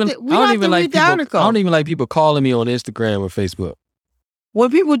don't even like people calling me on Instagram or Facebook. When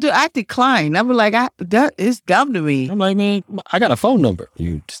people do, I decline. I'm like, that is dumb to me. I'm like, man, I got a phone number.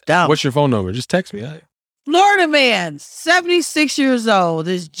 What's your phone number? Just text me. Florida man, 76 years old,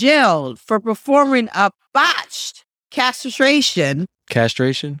 is jailed for performing a botched castration.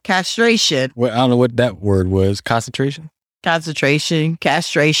 Castration? Well, I don't know what that word was. Castration. They put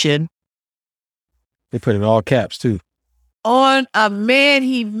it in all caps, too. On a man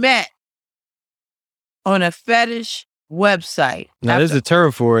he met on a fetish website. Now, there's a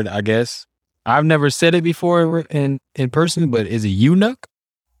term for it, I guess. I've never said it before in person, but is it eunuch?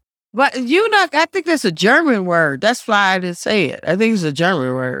 But eunuch, I think that's a German word. That's why I didn't say it. I think it's a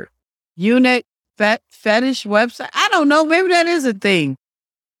German word. Eunuch. Fetish website? I don't know. Maybe that is a thing.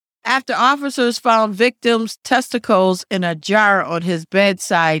 After officers found victims' testicles in a jar on his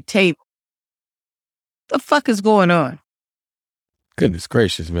bedside table. The fuck is going on? Goodness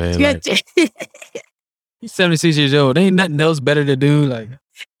gracious, man. He's 76 years old. Ain't nothing else better to do.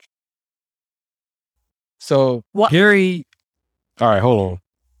 Gary. All right, hold on.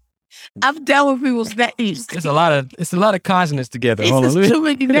 I'm done with people's names. It's a lot of consonants together. Hold on. Too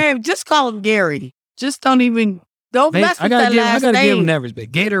many names. Just call him Gary. Just don't mess with that last name. I gotta give him an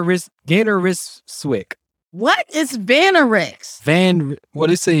respect. Gator Swick. What is Vanerick? What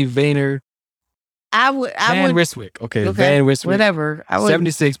did it say? Van Ryswick. Okay, Van Ryswick. Whatever.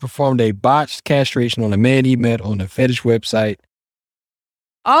 76 performed a botched castration on a man he met on a fetish website.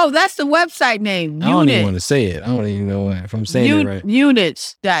 Oh, that's the website name. I don't even want to say it. I don't even know if I'm saying it right.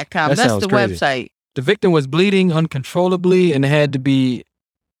 Units.com. That's the crazy. website. The victim was bleeding uncontrollably and had to be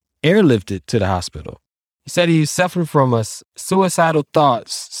airlifted to the hospital. He said he suffered from suicidal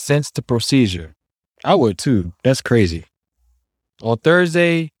thoughts since the procedure. I would too. That's crazy. On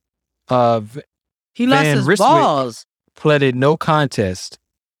Thursday, he lost his balls. Pleaded no contest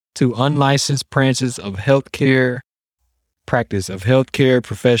to unlicensed practice of healthcare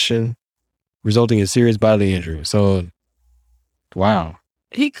profession, resulting in serious bodily injury. So, wow.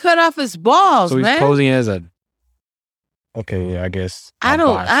 He cut off his balls, man. So he's posing as okay, yeah, I guess. That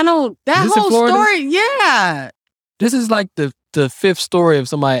whole story, yeah. This is like the fifth story of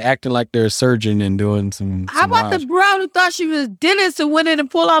somebody acting like they're a surgeon and doing some. How about the brown who thought she was a dentist and went in and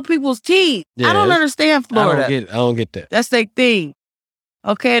pulled out people's teeth? Yeah, I don't understand Florida. I don't get that. That's their thing.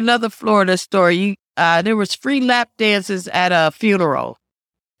 Okay, another Florida story. There was free lap dances at a funeral.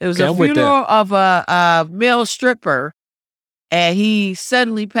 It was a funeral of a male stripper, and he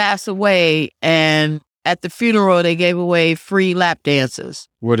suddenly passed away. And at the funeral, they gave away free lap dances.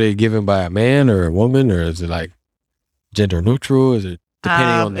 Were they given by a man or a woman, or is it like gender neutral? Is it depending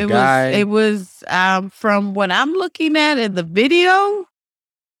on the guy? It was from what I'm looking at in the video.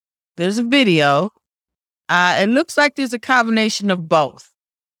 There's a video. It looks like there's a combination of both.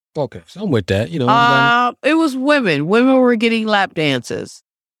 Okay, so I'm with that. It was women. Women were getting lap dances.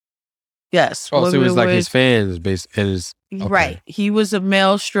 Yes. Oh, so it was like his fans, basically. Okay. Right. He was a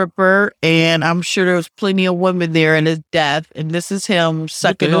male stripper, and I'm sure there was plenty of women there in his death. And this is him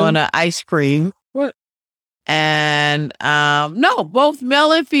sucking on an ice cream. What? And no, both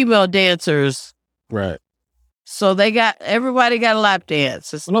male and female dancers. Right. So everybody got a lap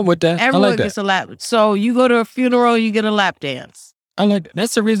dance. Well, I'm with that. Everyone I like that. gets a lap. So you go to a funeral, you get a lap dance. I like that.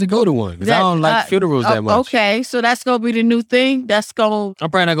 That's the reason to go to one because I don't like funerals that much. Okay, so that's gonna be the new thing. That's gonna.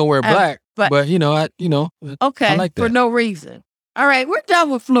 I'm probably not gonna wear black, but I Okay, I like that for no reason. All right, we're done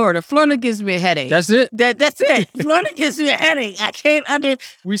with Florida. Florida gives me a headache. That's it. That's it. Florida gives me a headache. I can't under.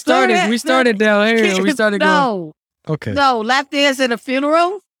 We started down here. We started going. No. Okay. No, lap dance at a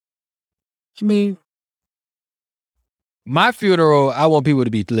funeral. I mean, my funeral, I want people to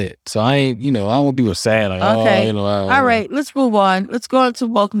be lit. So I ain't, I want people sad. Like, okay. All right, let's move on. Let's go into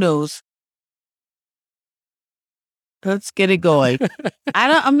woke news. Let's get it going.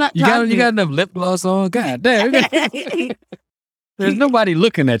 I'm not. You got enough lip gloss on? God damn. There's nobody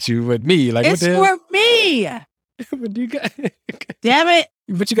looking at you but me. Like, it's what the hell? for me. But you got. Damn it.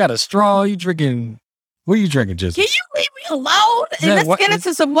 But you got a straw. You drinking. What are you drinking, Just? Can you leave me alone? And let's get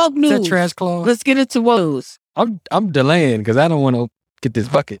into some woke news. Is that trash claw? Let's get into woke news. I'm delaying because I don't want to get this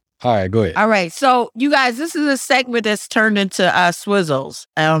bucket. All right, go ahead. All right. So, you guys, this is a segment that's turned into Swizzles.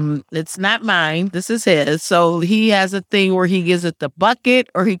 It's not mine. This is his. So, he has a thing where he gives it the bucket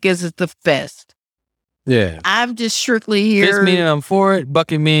or he gives it the fist. Yeah. I'm just strictly here. Fist meaning I'm for it.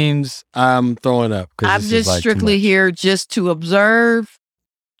 Bucket means I'm throwing up. I'm just strictly here just to observe,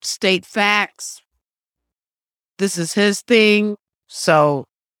 state facts. This is his thing. So,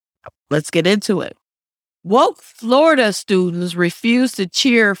 let's get into it. Woke Florida students refuse to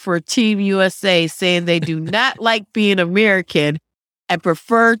cheer for Team USA, saying they do not like being American and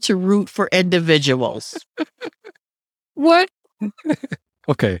prefer to root for individuals. What?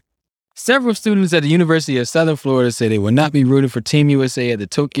 Okay. Several students at the University of Southern Florida say they will not be rooting for Team USA at the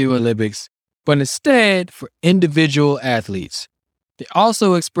Tokyo Olympics, but instead for individual athletes. They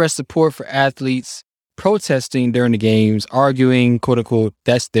also expressed support for athletes protesting during the games, arguing, quote unquote,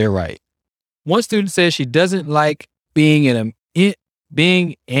 that's their right. One student says she doesn't like being in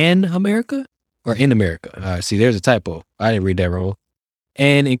America or in America. See, there's a typo. I didn't read that wrong.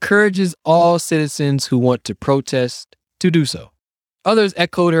 And encourages all citizens who want to protest to do so. Others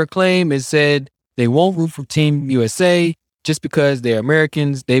echoed her claim and said they won't root for Team USA just because they're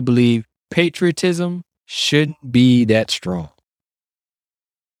Americans. They believe patriotism shouldn't be that strong.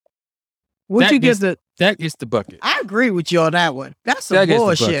 That gets the bucket. I agree with you on that one. That's some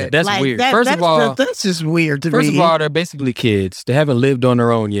bullshit. That's weird. First of all, that's just weird to me. First of all, they're basically kids. They haven't lived on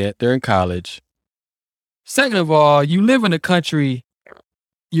their own yet. They're in college. Second of all, you live in a country,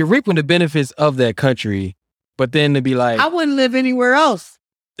 you're reaping the benefits of that country, but then to be like, I wouldn't live anywhere else.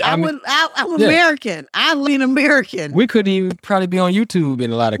 I'm American. I live American. We couldn't even probably be on YouTube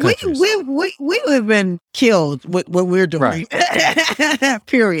in a lot of countries. We would have been killed with what we're doing. Right.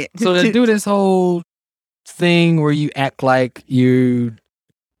 Period. So to do this whole thing where you act like you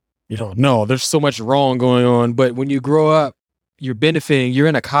don't know, there's so much wrong going on, but when you grow up, you're benefiting. You're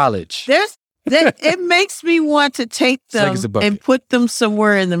in a college. It makes me want to take them and put them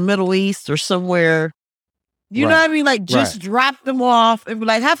somewhere in the Middle East or somewhere. You know what I mean? Like, just drop them off and be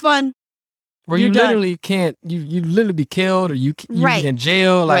like, have fun. Where you literally can't, you literally be killed or you in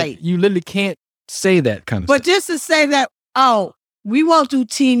jail. Like, you literally can't say that kind of stuff. But just to say that, we won't do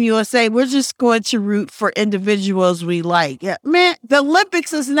Team USA. We're just going to root for individuals we like. Yeah, man, the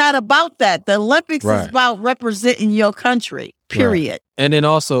Olympics is not about that. The Olympics is about representing your country, period. Right. And then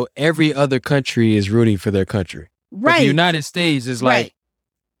also, every other country is rooting for their country. Right. But the United States is like,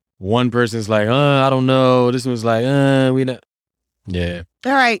 one person's like, I don't know. This one's like, we don't. Yeah.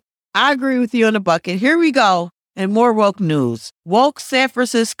 All right. I agree with you on the bucket. Here we go. And more woke news. Woke San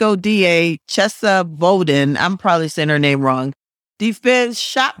Francisco DA Chesa Boudin, I'm probably saying her name wrong, defends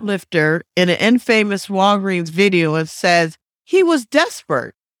shoplifter in an infamous Walgreens video and says he was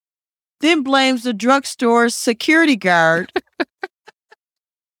desperate. Then blames the drugstore's security guard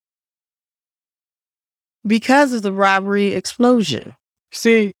because of the robbery explosion.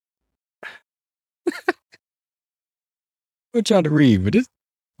 See, I'm trying to read, but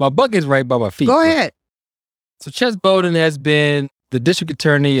my bucket's right by my feet. Go ahead. So Chesa Boudin has been the district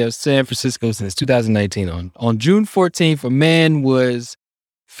attorney of San Francisco since 2019. On June 14th, a man was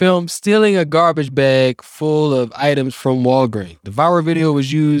filmed stealing a garbage bag full of items from Walgreens. The viral video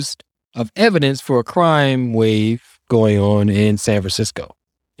was used of evidence for a crime wave going on in San Francisco.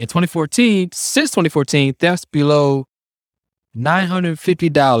 Since 2014, thefts below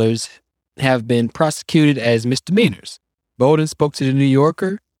 $950 have been prosecuted as misdemeanors. Boudin spoke to the New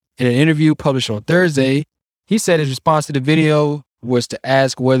Yorker in an interview published on Thursday. He said his response to the video was to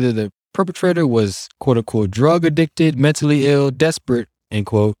ask whether the perpetrator was, quote unquote, drug addicted, mentally ill, desperate, end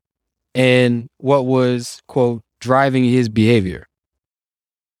quote, and what was, quote, driving his behavior.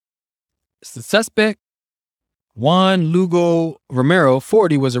 The suspect Juan Lugo Romero,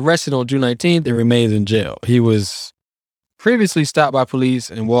 40, was arrested on June 19th and remains in jail. He was previously stopped by police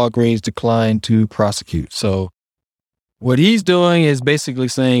and Walgreens declined to prosecute. So what he's doing is basically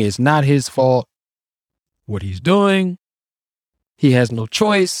saying it's not his fault. What he's doing, he has no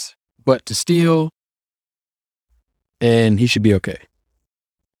choice but to steal, and he should be okay.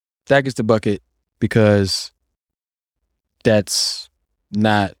 That gets the bucket because that's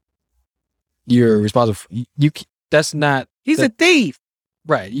not you're responsible. That's not. He's a thief.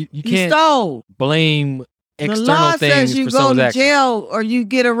 Right. You He can't stole. blame The external law things says you for go someone's to action. jail or you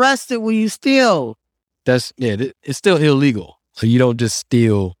get arrested when you steal. It's still illegal. So you don't just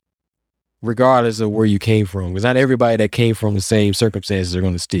steal regardless of where you came from. Because not everybody that came from the same circumstances are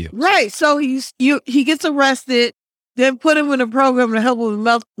going to steal. Right. So he gets arrested, then put him in a program to help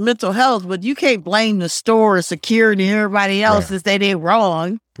with mental health. But you can't blame the store or security and everybody else Right. if they did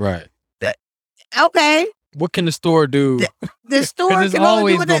wrong. Right. Okay. What can the store do? The store there's can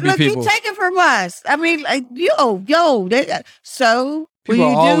only always do what gonna they be look. You people. take it from us. I mean, like, so what People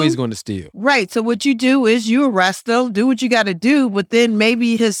are you always do, going to steal. right? So what you do is you arrest them, do what you got to do, but then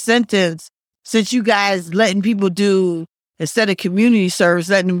maybe his sentence, since you guys letting people do instead of community service,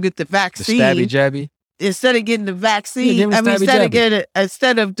 letting them get the The vaccine, stabby jabby. instead of getting the vaccine, give him I mean, stabby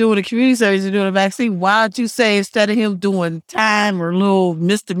instead of doing a community service and doing a vaccine, why don't you say instead of him doing time or little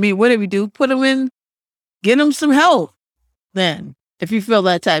misdemeanor, whatever you do, put him in, get him some help. Then, if you feel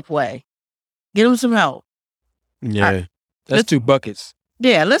that type way, get him some help. Yeah. That's let's- 2 buckets.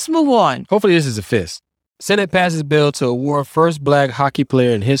 Yeah, let's move on. Hopefully this is a fist. Senate passes bill to award first black hockey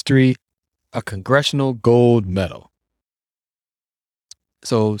player in history a congressional gold medal.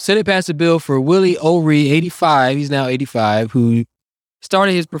 So Senate passed a bill for Willie O'Ree, 85. He's now 85, who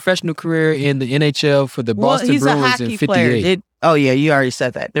started his professional career in the NHL for the Boston he's a Bruins hockey in 58. player. Oh yeah, you already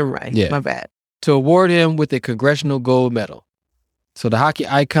said that. Never mind. Yeah. My bad. To award him with a congressional gold medal. So the hockey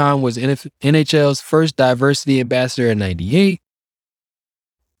icon was NHL's first diversity ambassador in 98.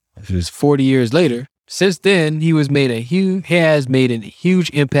 It was 40 years later. Since then, he has made a huge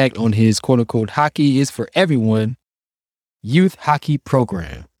impact on his quote unquote hockey is for everyone youth hockey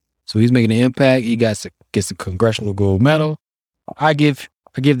program. So he's making an impact. He gets a congressional gold medal. I give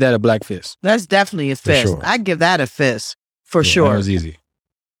that a black fist. That's definitely a fist. sure. I give that a fist for Yeah, sure. That was easy.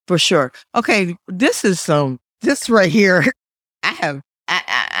 For sure. Okay, this right here.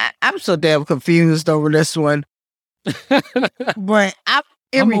 I'm so damn confused over this one. But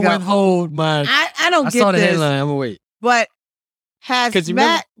here I'm we gonna go. withhold my. I don't I get saw the this. headline. I'm gonna wait. But has 'Cause you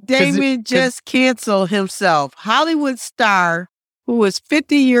Matt remember- Damon just canceled himself? Hollywood star who is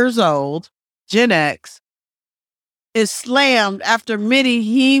 50 years old, Gen X, is slammed after admitting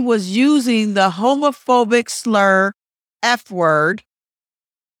he was using the homophobic slur F word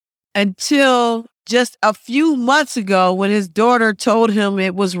until just a few months ago when his daughter told him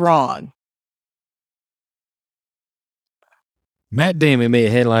it was wrong. Matt Damon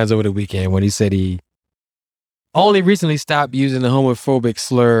made headlines over the weekend when he said he only recently stopped using the homophobic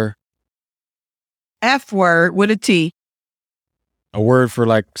slur, F word with a T, a word for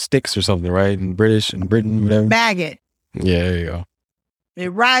like sticks or something, right? In Britain, whatever. maggot. Yeah, there you go. It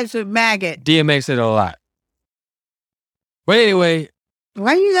rhymes with maggot. DMX said it a lot. But anyway,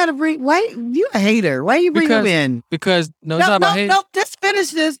 Why you gotta bring? Why you a hater? Why you bring him in? because it's not about hate. No. Just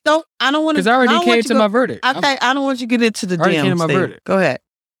finish this. I don't want to. Because I already came to my verdict. Okay, I don't want you to get into the I already damn came to my thing. verdict. Go ahead.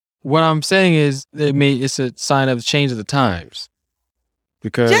 What I'm saying is, it's a sign of the change of the times.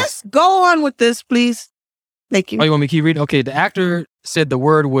 Because Just go on with this, please. Thank you. oh, you want me to keep reading? Okay, the actor said the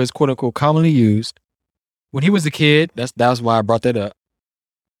word was quote unquote commonly used when he was a kid. That's why I brought that up.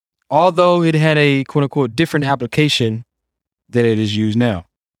 Although it had a quote unquote different application than it is used now.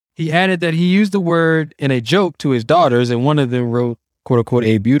 He added that he used the word in a joke to his daughters, and one of them wrote quote unquote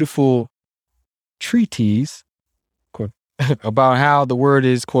a beautiful treatise quote, about how the word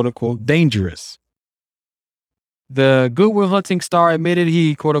is quote unquote dangerous. The Good Will Hunting star admitted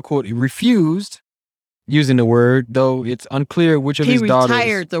he quote unquote refused using the word, though it's unclear which of He his daughters.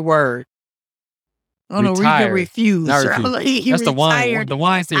 retired the word. I don't know. We Retired. can refuse. Not or- refused. He That's the wine. retired. The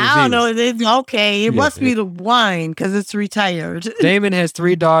wine series. I don't know. It's okay. It Yeah, must be yeah. the wine because it's retired. Damon has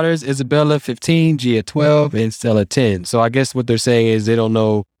 3 daughters: Isabella 15, Gia 12, and Stella 10. So I guess what they're saying is they don't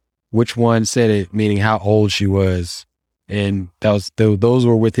know which one said it, meaning how old she was, and those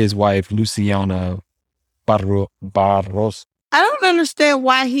were with his wife Luciana Barros. I don't understand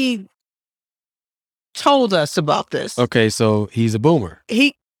why he told us about this. Okay, so he's a boomer,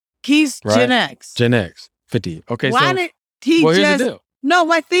 He's Right. Gen X. Gen X, 50. Okay, Why so did he well, here's just? the deal. No,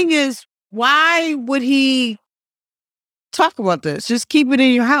 my thing is, why would he talk about this. Just keep it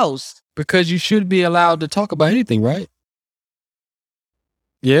in your house. Because you should be allowed to talk about anything, right?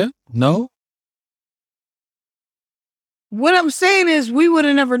 Yeah? No? What I'm saying is we would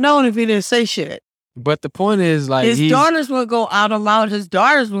have never known if he didn't say shit. But the point is, like, his daughters will go out and out. His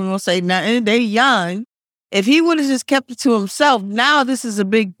daughters will gonna say nothing. They young. If he would have just kept it to himself, now this is a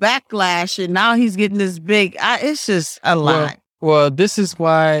big backlash, and now he's getting this big. It's just a lot. Well, this is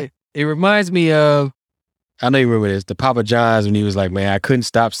why it reminds me of. I know you remember this, the Papa John's when he was like, "Man, I couldn't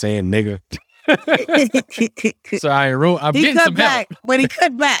stop saying nigga." So I'm getting some help. When he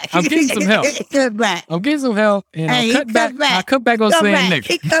cut back, I'm getting some help. He cut back. I'm getting some help, and I cut back. I cut back on saying nigga.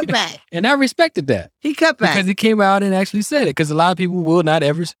 He cut back, and I respected that. He cut back because he came out and actually said it. Because a lot of people will not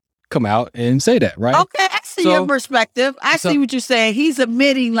ever come out and say that, right? Okay, I see your perspective. I see what you're saying. He's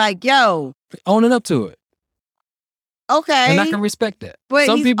admitting, like, yo, owning up to it. Okay, and I can respect that. But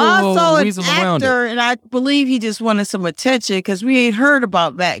some he's people also will weasel around it, and I believe he just wanted some attention because we ain't heard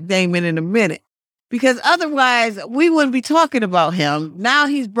about Matt Damon in a minute. Because otherwise, we wouldn't be talking about him. Now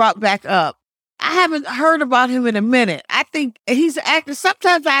he's brought back up. I haven't heard about him in a minute. I think he's an actor.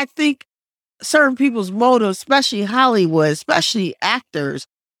 Sometimes I think certain people's motives, especially Hollywood, especially actors,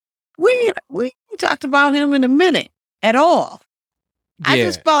 we talked about him in a minute at all. Yeah. I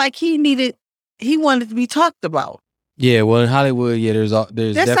just felt like he wanted to be talked about. Yeah, well, in Hollywood, there's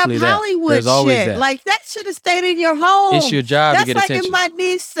definitely some Hollywood that. There's always shit. that. Like, that should have stayed in your home. It's your job to get attention. attention. That's like if my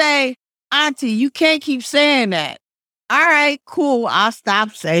niece say, Auntie, you can't keep saying that. All right, cool. I'll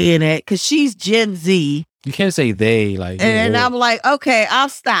stop saying it because she's Gen Z. You can't say they. Like, and I'm like, okay, I'll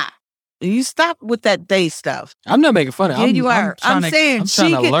stop. You stop with that they stuff. I'm not making fun of it. Yeah, you are. I'm saying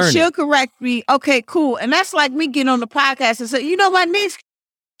she'll correct me. Okay, cool. And that's like me getting on the podcast and say, you know, my niece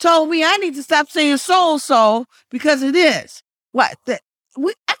told me I need to stop saying so because of this. What? I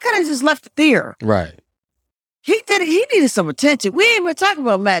could have just left it there. Right. He needed some attention. We ain't been talking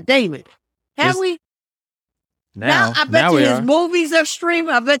about Matt Damon. Have we? Now I bet you his movies are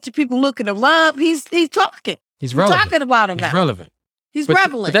streaming. I bet you people looking him up. He's talking. He's relevant. Talking about him now. He's relevant. He's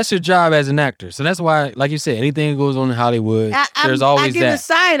relevant. But that's your job as an actor. So that's why, like you said, anything that goes on in Hollywood, there's always that. I give the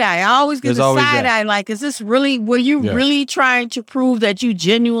side eye. I always give the side eye. Like, is this really, were you really trying to prove that you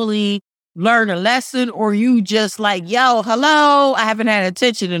genuinely learned a lesson, or you just like, yo, hello, I haven't had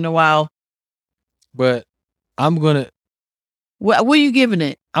attention in a while? But I'm going to. What are you giving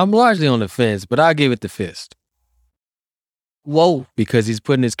it? I'm largely on the fence, but I'll give it the fist. Whoa. Because he's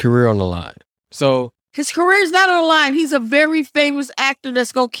putting his career on the line. So. His career's not on the line. He's a very famous actor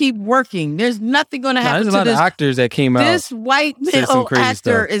that's going to keep working. There's nothing going to happen to this. There's a lot of actors that came out. This white male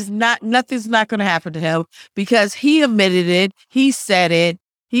actor nothing's not going to happen to him because he admitted it. He said it.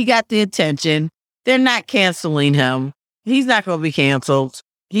 He got the attention. They're not canceling him. He's not going to be canceled.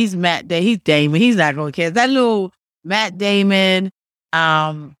 He's He's Damon. He's not going to cancel. That little Matt Damon,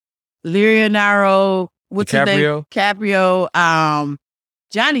 Leonardo, what's his name? DiCaprio,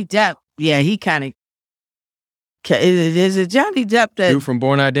 Johnny Depp. Yeah, he kind of. Is it Johnny Depp that dude from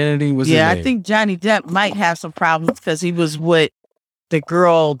Bourne Identity? Was his name? I think Johnny Depp might have some problems because he was with the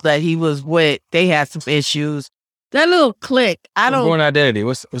girl that he was with. They had some issues. That little clique, Bourne Identity.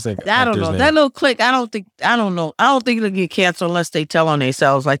 What's that? I don't know. Name? That little clique. I don't know. I don't think it'll get canceled unless they tell on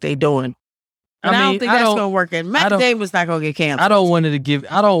themselves like they doing. And I don't think that's gonna work. And Matt Damon's not gonna get canceled. I don't want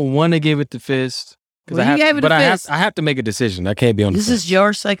to give it the fist. Well, I have to make a decision. I can't be on. This is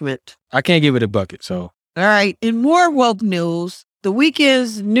your segment. I can't give it a bucket. So. All right. In more woke news, The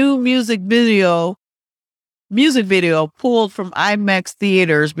Weeknd's new music video pulled from IMAX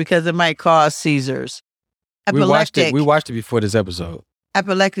theaters because it might cause seizures. We watched it before this episode.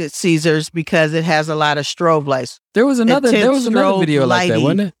 Epileptic seizures because it has a lot of strobe lights. There was another video like that,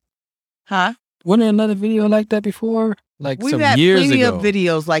 wasn't it? Huh? Wasn't there another video like that before? Like We've some had years plenty ago. Of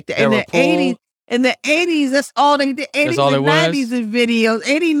videos like that. In the 80s. In the 80s, that's all they did. 80s and 90s and videos.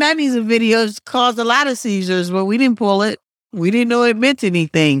 80s, 90s and videos caused a lot of seizures, but we didn't pull it. We didn't know it meant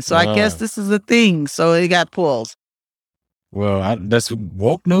anything. So I guess this is a thing. So it got pulled. Well, that's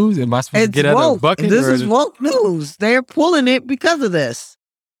woke news? Am I supposed to get out of the bucket? This is woke news. They're pulling it because of this.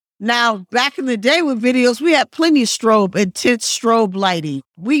 Now, back in the day with videos, we had plenty of intense strobe lighting.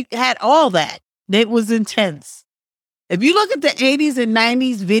 We had all that. It was intense. If you look at the 80s and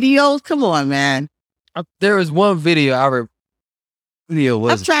 90s videos, come on, man. There was one video I'm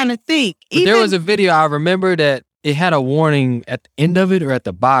trying to think. There was a video I remember that it had a warning at the end of it or at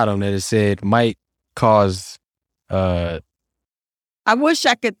the bottom that it said might cause. I wish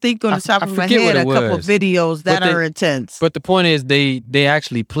I could think on the top of my head a couple of videos that are intense. But the point is, they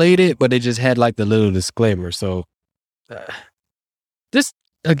actually played it, but they just had like the little disclaimer. So, this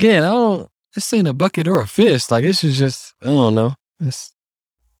again, This ain't a bucket or a fist. Like, this is just, I don't know. It's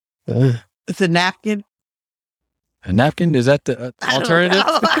a napkin. A napkin? Is that the alternative?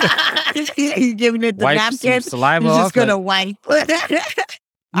 You're giving it the wipe napkin. Some saliva You're off. just gonna wipe. No,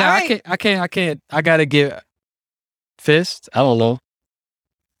 right. I can't. I gotta give fist. I don't know.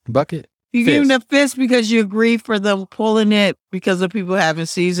 Bucket. You give them the fist because you agree for them pulling it because of people having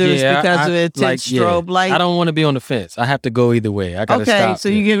seizures because of intense strobe light. I don't want to be on the fence. I have to go either way. I gotta stop. Okay, so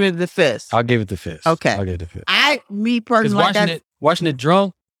you give it the fist. I'll give it the fist. Okay. I'll give it the fist. Me personally, watching it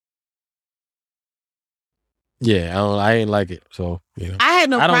drunk. Yeah, I ain't like it. So, I had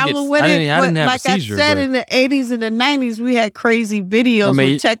no problem with it. I didn't have a seizure. I said, in the 80s and the 90s, we had crazy videos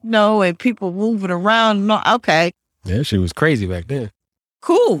with techno and people moving around. No, okay. Yeah, she was crazy back then.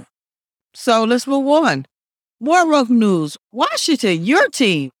 Cool. So let's move on. More rough news. Washington, your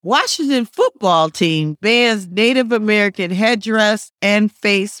team, Washington football team bans Native American headdress and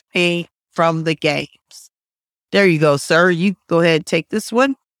face paint from the games. There you go, sir. You go ahead and take this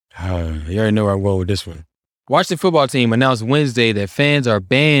one. You already know where I'm going with this one. Washington football team announced Wednesday that fans are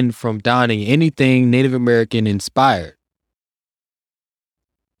banned from donning anything Native American inspired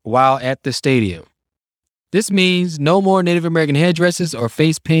while at the stadium. This means no more Native American headdresses or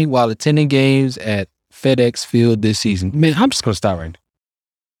face paint while attending games at FedEx Field this season. Man, I'm just going to stop right there.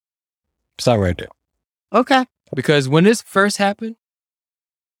 Stop right there. Okay. Because when this first happened,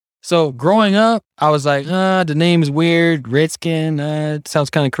 so growing up, I was like, the name is weird, redskin, it sounds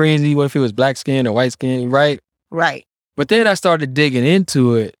kind of crazy. What if it was black skin or white skin, right? Right. But then I started digging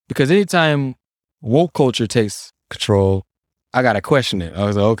into it because anytime woke culture takes control, I got to question it. I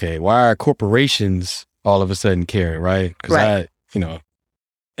was like, okay, why are corporations all of a sudden caring, right? Because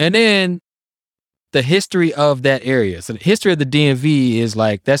and then the history of that area. So the history of the DMV is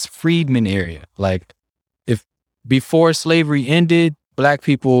like, that's freedmen area. Like if before slavery ended, black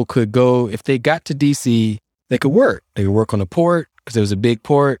people could go, if they got to DC, they could work. They could work on the port because it was a big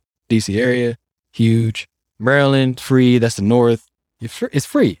port, DC area, huge. Maryland, free. That's the North. It's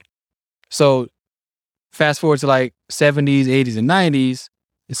free. So fast forward to like 70s, 80s, and 90s,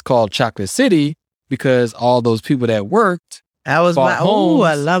 it's called Chocolate City because all those people that worked I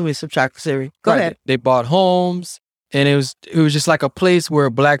love me some Chocolate City. Go ahead. They bought homes, and it was just like a place where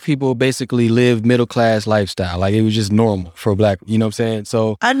black people basically lived middle class lifestyle. Like it was just normal for black. You know what I'm saying?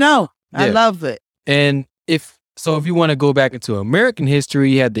 So I know. Yeah. I love it. And if you want to go back into American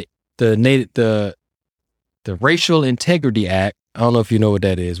history, you had the Racial Integrity Act. I don't know if you know what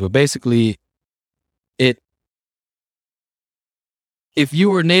that is, but basically if you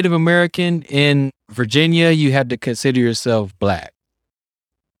were Native American in Virginia, you had to consider yourself black.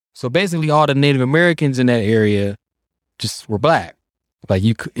 So basically all the Native Americans in that area just were black. Like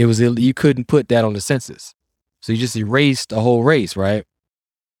you couldn't put that on the census. So you just erased a whole race, right?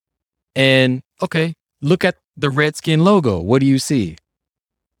 And okay, look at the Redskin logo. What do you see?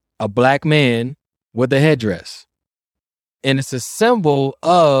 A black man with a headdress. And it's a symbol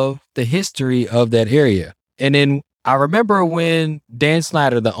of the history of that area. And then I remember when Dan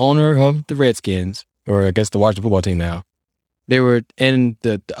Snyder, the owner of the Redskins, or I guess the Washington football team now, they were, and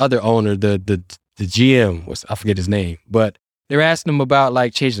the other owner, the GM, I forget his name, but they were asking him about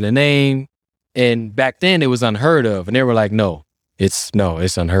like changing the name. And back then it was unheard of. And they were like, no, it's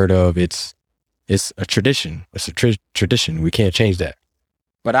unheard of. It's a tradition. It's a tradition. We can't change that.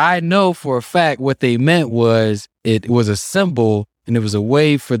 But I know for a fact what they meant was it was a symbol, and it was a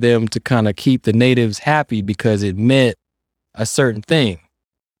way for them to kind of keep the natives happy because it meant a certain thing.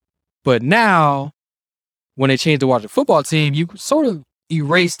 But now, when they changed the Washington football team, you sort of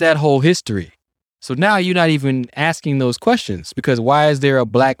erase that whole history. So now you're not even asking those questions because why is there a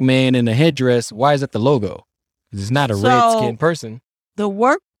black man in a headdress? Why is that the logo? It's not a red-skinned person. The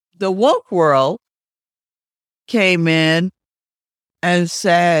woke world came in and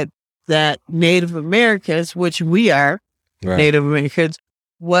said that Native Americans, which we are, right. Native Americans,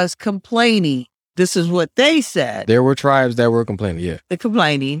 was complaining. This is what they said. There were tribes that were complaining, yeah. They're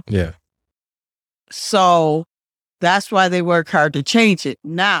complaining. Yeah. So that's why they work hard to change it.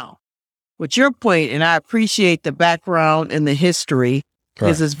 Now, with your point, and I appreciate the background and the history,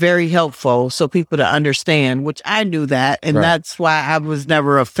 because it's very helpful so people to understand, which I knew that. And that's why I was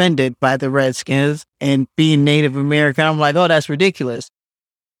never offended by the Redskins and being Native American. I'm like, oh, that's ridiculous.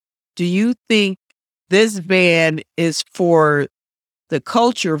 Do you think this ban is for the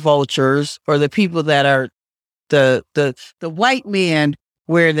culture vultures or the people that are the white man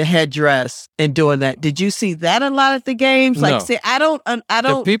wearing the headdress and doing that? Did you see that a lot at the games? Like, no. say, I don't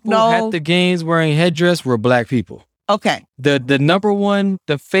the people know. At the games wearing headdress were black people. Okay. The number one,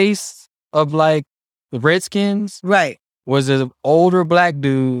 the face of like the Redskins, right, was an older black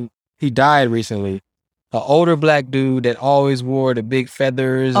dude. he died recently. An older black dude that always wore the big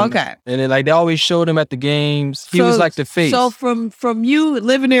feathers. Okay. And then like they always showed him at the games. He was like the face. So from you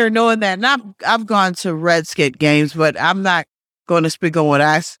living there knowing that, and I've gone to Redskin games, but I'm not going to speak on what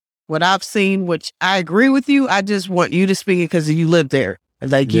I've seen, which I agree with you. I just want you to speak it because you live there.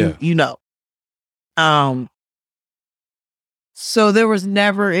 Like you know. So there was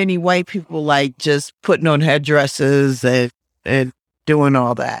never any white people like just putting on headdresses and doing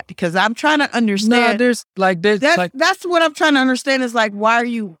all that, because I'm trying to understand. That's what I'm trying to understand is like, why are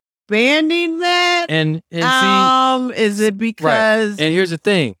you banning that? And see, is it because? Right. And here's the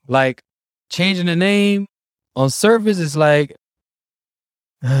thing, like changing the name on surface is like,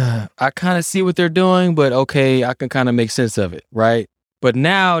 I kind of see what they're doing, but okay, I can kind of make sense of it, right? But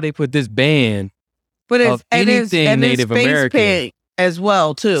now they put this ban, but of anything Native American as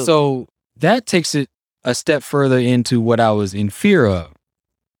well too. So that takes it a step further into what I was in fear of,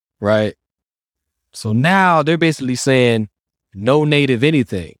 right? So now they're basically saying no Native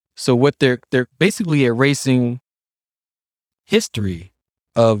anything. So what they're basically erasing history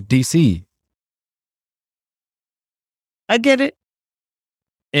of DC. I get it.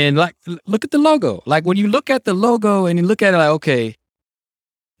 And like, look at the logo. Like when you look at the logo and you look at it like, okay,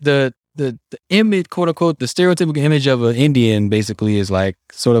 the image, quote unquote, the stereotypical image of an Indian basically is like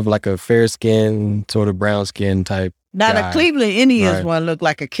sort of like a fair skin, sort of brown skin type. Now guy. the Cleveland Indians one look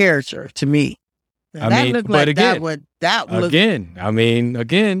like a caricature to me. Now, again.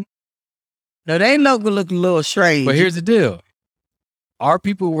 No, they look a little strange. But here's the deal. Our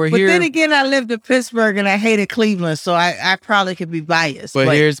people were here. But then again, I lived in Pittsburgh and I hated Cleveland, so I probably could be biased. But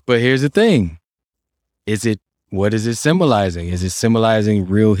here's the thing. What is it symbolizing? Is it symbolizing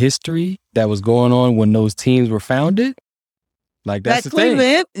real history that was going on when those teams were founded? Like that's that the thing.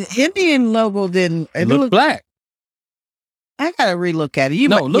 Cleveland Indian logo didn't. It looked black. I gotta relook at it.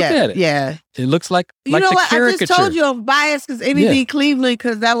 Look at it. Yeah, it looks like you know the what? caricature. I just told you I'm biased because anything Cleveland,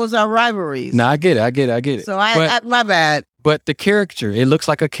 because that was our rivalries. No, I get it. So my bad. But the caricature, it looks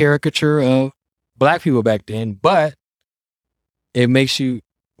like a caricature of black people back then. But it makes you,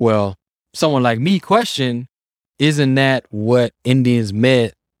 someone like me question. Isn't that what Indians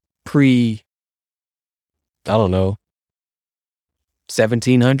meant pre, I don't know,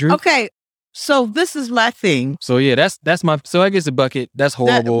 1700? Okay, so this is my thing. So yeah, that's my, so I guess the bucket, that's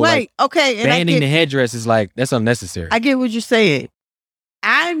horrible. And banning the headdress is like, that's unnecessary. I get what you're saying.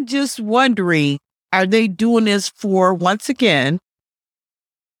 I'm just wondering, are they doing this for, once again,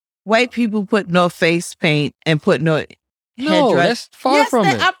 white people put no face paint and put no... No, that's far from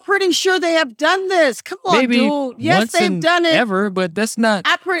it. I'm pretty sure they have done this. Come on, maybe dude. Yes, they've done it. Ever, but that's not.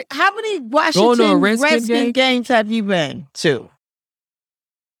 How many Washington Redskin games have you been to?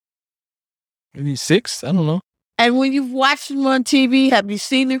 Maybe 6. I don't know. And when you've watched them on TV, have you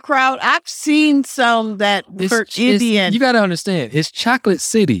seen the crowd? I've seen some that were Indian. You got to understand, it's Chocolate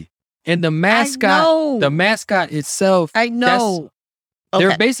City, and the mascot itself. I know.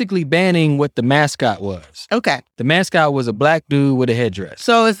 They're basically banning what the mascot was. Okay. The mascot was a black dude with a headdress.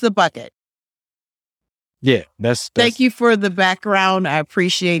 So it's the bucket. Yeah, that's Thank you for the background. I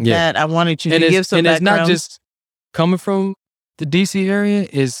appreciate that. I wanted you to give some background. And it's not just coming from the DC area,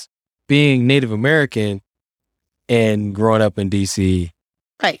 it's being Native American and growing up in DC.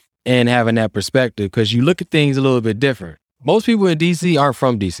 Right. And having that perspective, because you look at things a little bit different. Most people in DC aren't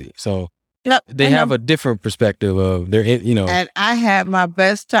from DC, so... Yep, they have a different perspective of their, And I had my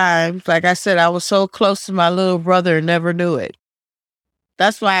best times. Like I said, I was so close to my little brother and never knew it.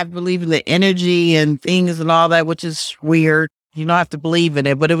 That's why I believe in the energy and things and all that, which is weird. You don't have to believe in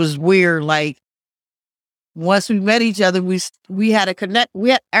it, but it was weird. Like once we met each other, we had a connect.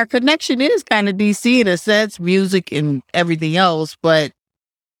 Our connection is kind of DC in a sense, music and everything else, but.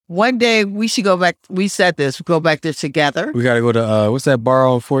 One day we should go back. We said this. We go back there together. We got to go to what's that bar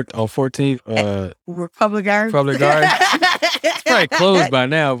on 14th? Republic Gardens. Republic Gardens. It's probably closed by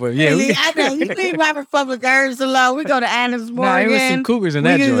now, but yeah. I know. You leave my Republic Gardens alone. We go to Adams Morgan. Nah, there was some cougars in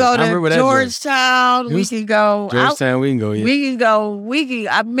that joint. We can go to Georgetown. We can go. Georgetown. We can go. Yeah. We can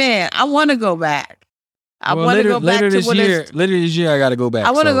go. Man, I want to go back. I want to go back later this year. I got to go back.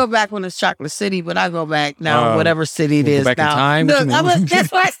 I want to go back when it's Chocolate City, but I go back now, whatever city it is back now. In time? Look,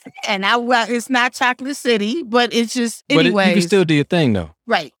 that's what I said. It's not Chocolate City, but it's just anyway. You can still do your thing though,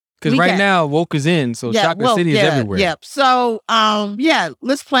 right? Because right now woke is in, so Chocolate City is everywhere. Yeah. So,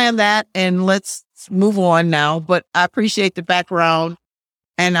 let's plan that and let's move on now. But I appreciate the background,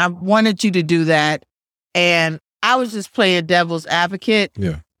 and I wanted you to do that, and I was just playing devil's advocate.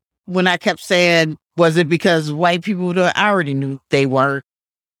 Yeah. When I kept saying. Was it because white people I already knew they were?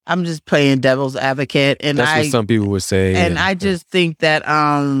 I'm just playing devil's advocate. And that's what some people would say. And I just think that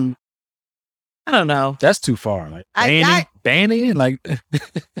I don't know. That's too far. Like I- banning it. Like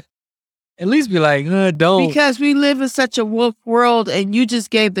at least be like, don't. Because we live in such a woke world, and you just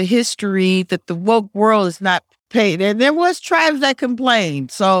gave the history that the woke world is not paid. And there was tribes that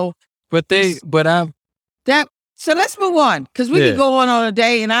complained. So so let's move on, because we can go on all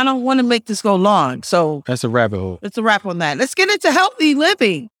day, and I don't want to make this go long. So that's a rabbit hole. It's a wrap on that. Let's get into healthy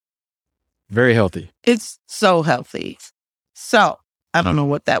living. Very healthy. It's so healthy. So I don't know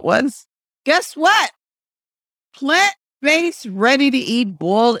what that was. Guess what? Plant-based, ready-to-eat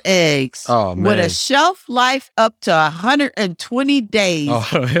boiled eggs with a shelf life up to 120 days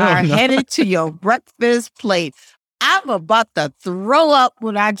are headed to your breakfast plate. I'm about to throw up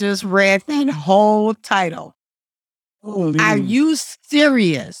when I just read that whole title. Holy. Are you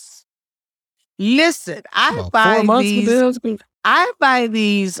serious? Listen, I buy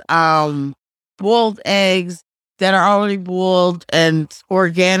these boiled eggs that are already boiled and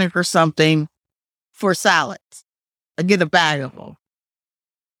organic or something for salads. I get a bag of them.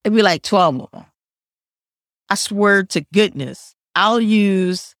 It'd be like 12 of them. I swear to goodness, I'll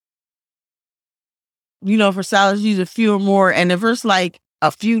use, for salads, use a few or more. And if there's like a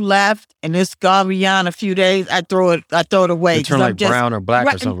few left and it's gone beyond a few days, I throw it away. They turn like brown or black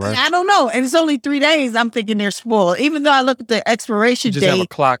or something, right? I don't know. And it's only 3 days. I'm thinking they're spoiled. Even though I look at the expiration date, have a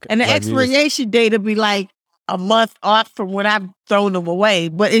clock, and the expiration date will be like a month off from when I've thrown them away.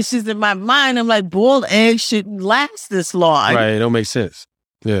 But it's just in my mind, I'm like, boiled eggs shouldn't last this long. Right, it don't make sense.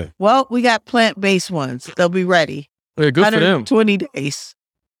 Yeah. Well, we got plant-based ones. They'll be ready. Yeah, good for them. 20 days.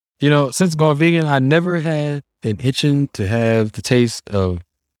 Since going vegan, I never had an itching to have the taste of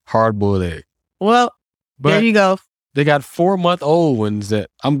hard-boiled egg. Well, there you go. They got 4-month-old ones that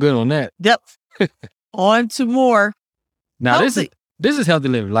I'm good on that. Yep. On to more. Now, this is healthy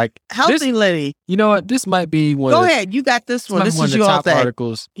living. Like healthy living. You know what? This might be one. Go ahead. You got this one. This is your top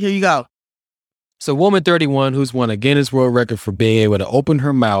articles. Here you go. So, woman 31 who's won a Guinness World Record for being able to open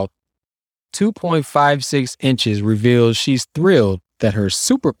her mouth 2.56 inches reveals she's thrilled that her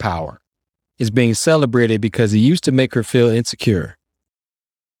superpower is being celebrated because it used to make her feel insecure.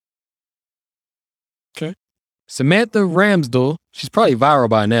 Okay. Samantha Ramsdell, she's probably viral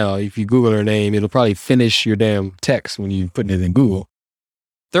by now. If you Google her name, it'll probably finish your damn text when you're putting it in Google.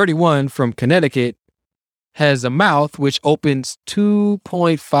 31 from Connecticut has a mouth which opens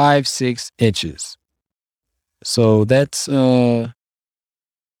 2.56 inches. So that's about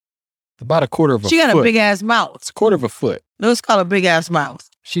a quarter of a foot. She got a big ass mouth. It's a quarter of a foot. No, it's called a big ass mouth.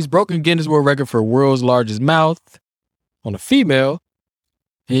 She's broken Guinness World Record for world's largest mouth on a female.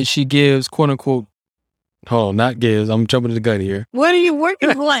 And she gives, quote unquote, hold on, not gives. I'm jumping to the gun here. What are you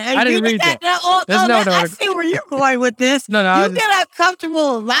working for? I didn't read that. I see where you're going with this. No, you get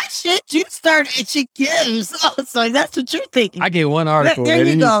uncomfortable with my shit. You start and she gives. Oh, so that's what you're thinking. I get one article. There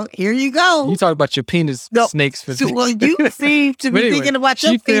you go. Here you go. You talk about your penis snakes. Well, you seem to be thinking about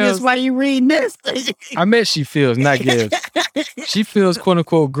your penis while you reading this. I meant she feels, not gives. She feels, quote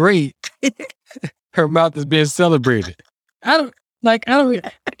unquote, great. Her mouth is being celebrated.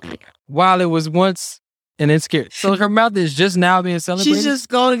 While it was once and insecure. So her mouth is just now being celebrated? She's just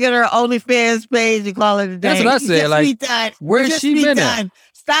going to get her OnlyFans page and call it a day. That's what I said. Like, where's she been at?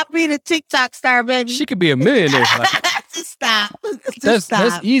 Stop being a TikTok star, baby. She could be a millionaire. Just stop.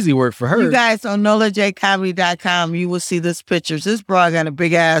 That's easy work for her. You guys on NolaJComedy.com, you will see this pictures. This broad got a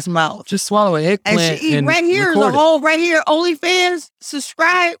big ass mouth. Just swallow an eggplant and she eat right here, the whole right here, OnlyFans,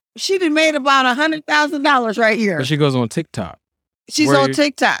 subscribe. She done made about $100,000 right here. But she goes on TikTok. She's on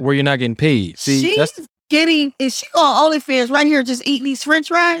TikTok. Where you're not getting paid. See, is she on OnlyFans right here just eating these French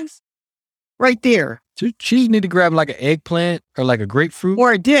fries? Right there. She need to grab like an eggplant or like a grapefruit.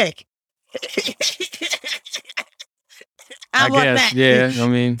 Or a dick. I guess, yeah. I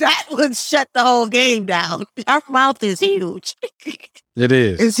mean, that would shut the whole game down. Her mouth is huge. It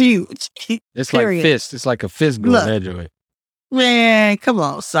is. It's huge. It's like fist. It's like a fist going that joint. Man, come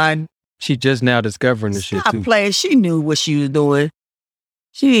on, son. She just now discovering the shit too. Stop playing. She knew what she was doing.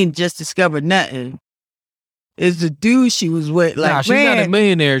 She didn't just discover nothing. It's the dude she was with. Like, she's not a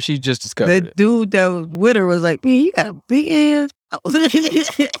millionaire. She just discovered it. The dude that was with her was like, man, you got a big ass.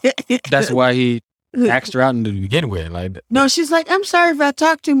 That's why he asked her out in the beginning with. Like, no, she's like, I'm sorry if I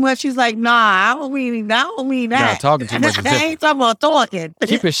talk too much. She's like, nah, I don't mean that. Nah, talking too much. I ain't talking about talking.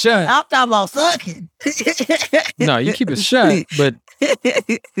 Keep it shut. I'm talking about sucking. No, you keep it shut, but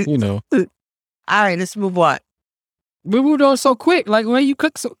you know. All right, let's move on. We moved on so quick. Like, when you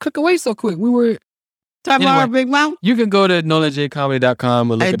cook away so quick. We were talking about our big mouth. You can go to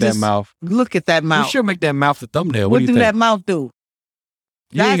NolaJComedy.com and look at that mouth. Look at that mouth. You should make that mouth the thumbnail. What do you think? that mouth do?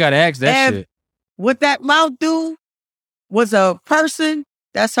 You ain't got to ask that shit. What that mouth do was a person.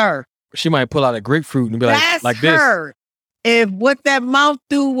 That's her. She might pull out a grapefruit and be That's like this. her. If what that mouth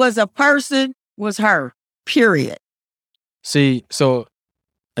do was a person, was her. Period. See, so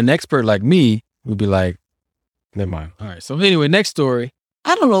an expert like me would be like, never mind. All right. So anyway, next story.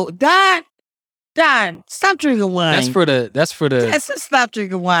 I don't know. Don, stop drinking wine. That's for the Yes, stop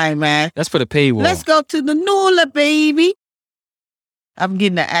drinking wine, man. that's for the paywall. Let's go to the Nula, baby. I'm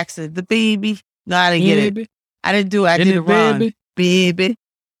getting the accent. The baby. No, I didn't get it. I didn't do it. I did it wrong. Baby.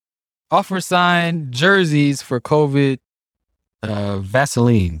 Offer signed jerseys for COVID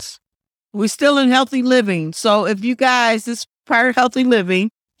Vaselines. We're still in healthy living. So if you guys, this part of healthy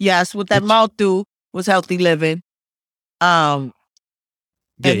living, yes, what that mouth do was healthy living.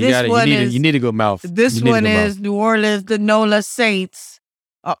 Yeah, and you need to go mouth. This one is New Orleans, the NOLA Saints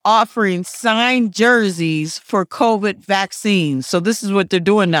are offering signed jerseys for COVID vaccines. So this is what they're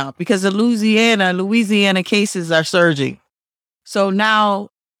doing now because the Louisiana cases are surging. So now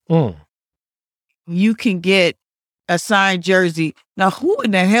you can get a signed jersey. Now, who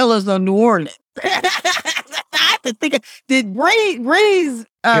in the hell is on New Orleans? I have to think. Did Breeze,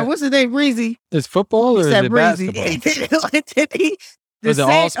 what's his name, Breezy? Is football or is it Breezy. basketball? The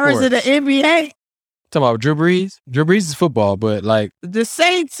Saints, or is it the NBA? Talking about Drew Brees? Drew Brees is football, but like... The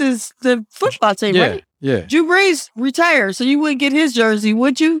Saints is the football team, right? Yeah. Drew Brees retired, so you wouldn't get his jersey,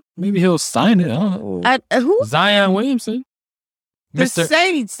 would you? Maybe he'll sign it. I don't know. Who? Zion Williamson. The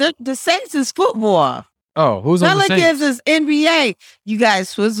Saints. The Saints is football. Oh, who's on the Saints? Pelicans is NBA. You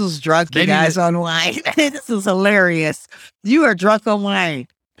guys, Swizzle's drunk, you guys, on wine. This is hilarious. You are drunk on wine.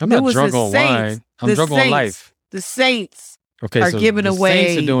 I'm not drunk on wine. I'm drunk on life. The Saints are so giving away.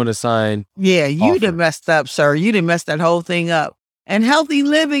 Saints are doing a sign. Yeah, you offer. done messed up, sir. You done messed that whole thing up. And healthy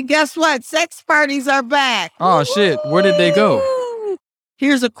living, guess what? Sex parties are back. Oh, Woo! shit. Where did they go?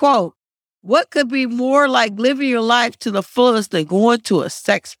 Here's a quote. What could be more like living your life to the fullest than going to a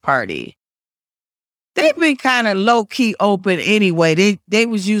sex party? They've been kind of low-key open anyway. They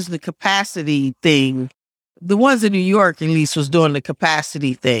was using the capacity thing. The ones in New York, at least, was doing the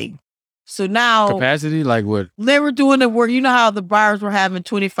capacity thing. So now... Capacity? Like what? They were doing it where, you know how the bars were having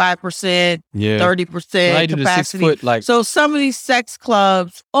 25%, 30% capacity. So some of these sex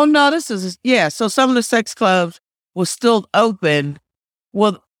clubs... Oh, no, so some of the sex clubs was still open.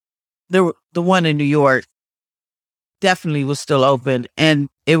 Well, the one in New York definitely was still open. And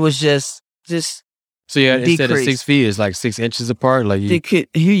it was just So yeah, instead of 6 feet, it's like 6 inches apart. Like here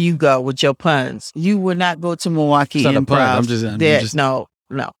you go with your puns. You would not go to Milwaukee Improv. I'm just no.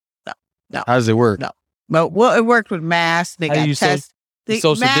 How does it work? No. But it worked with masks. They got tests.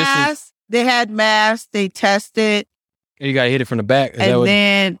 They had masks. They tested. And you got to hit it from the back. That's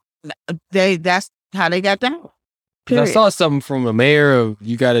how they got down. I saw something from a mayor of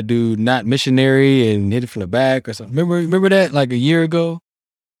you got to do not missionary and hit it from the back or something. Remember that like a year ago?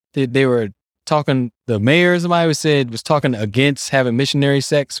 They were talking, the mayor, somebody was talking against having missionary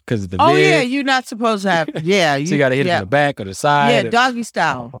sex because of the yeah, you're not supposed to have. Yeah. So you got to hit it from the back or the side. Yeah, doggy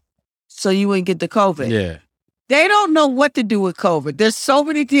style. So you wouldn't get the COVID. Yeah. They don't know what to do with COVID. There's so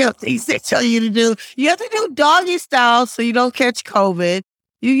many things they tell you to do. You have to do doggy style so you don't catch COVID.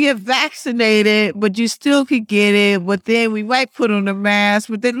 You get vaccinated, but you still could get it. But then we might put on a mask.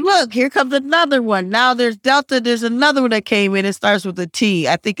 But then look, here comes another one. Now there's Delta. There's another one that came in. It starts with a T.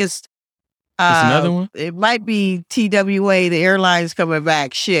 I think it's another one? It might be TWA. The airline's coming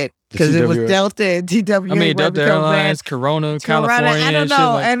back. Shit. Because it was Delta and TWA. I mean, Delta Airlines, Corona, California. I don't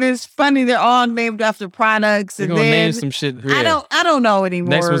know. And it's funny. They're all named after products. They're going to name some shit. Yeah. I don't know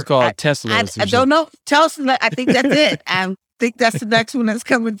anymore. Next one's called Tesla. I don't know. Tesla. I think that's it. I think that's the next one that's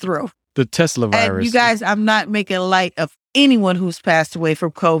coming through. The Tesla virus. And you guys, I'm not making light of anyone who's passed away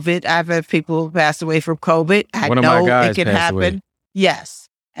from COVID. I've had people who passed away from COVID. I know it can happen. Away. Yes.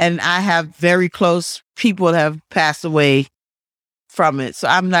 And I have very close people that have passed away from it. So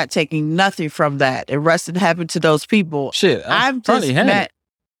I'm not taking nothing from that. The rest that happened to those people. Shit, I probably had it.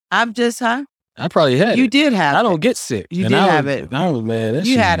 I'm just, I probably had it. You did have it. I don't get sick. You did have it. I was, man,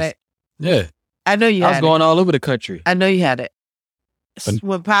 you had it. Yeah. I know you had it. I was going all over the country. I know you had it.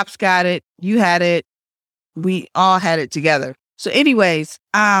 When Pops got it, you had it. We all had it together. So anyways,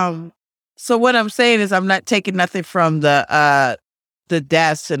 so what I'm saying is I'm not taking nothing from the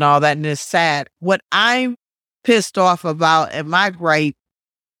deaths and all that, and it's sad. What I'm pissed off about and my gripe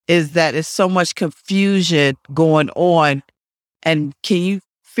is that it's so much confusion going on, and can you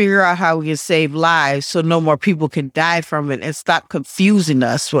figure out how we can save lives so no more people can die from it and stop confusing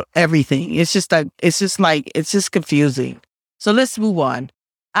us with everything? It's just confusing. So let's move on.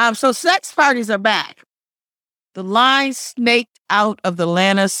 So sex parties are back. The line snaked out of the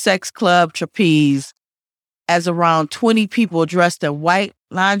Atlanta sex club Trapeze as around 20 people dressed in white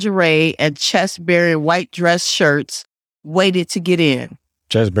lingerie and chest-bearing white dress shirts waited to get in.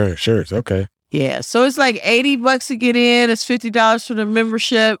 Chest-bearing shirts, okay. Yeah, so it's like $80 to get in. It's $50 for the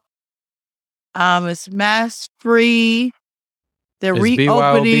membership. It's mask-free. They're It's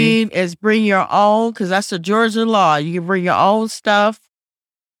reopening. BYOB. It's bring your own, because that's the Georgia law. You can bring your own stuff.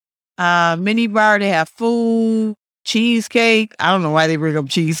 Mini bar, they have food, cheesecake. I don't know why they bring up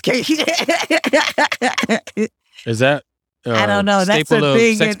cheesecake. Is that I don't know. That's staple the of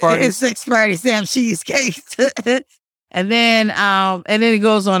thing. sex parties? It's sex party, Sam cheesecake. and then it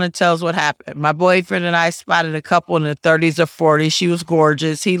goes on and tells what happened. My boyfriend and I spotted a couple in the 30s or 40s. She was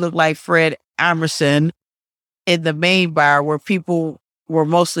gorgeous. He looked like Fred Emerson in the main bar where people were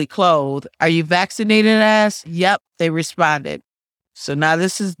mostly clothed. Are you vaccinated? Asked. Yep, they responded. So now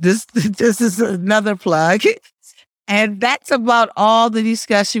this is another plug. And that's about all the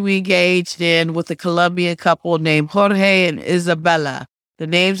discussion we engaged in with the Colombian couple named Jorge and Isabella. The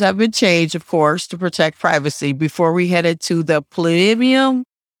names have been changed, of course, to protect privacy before we headed to the Premium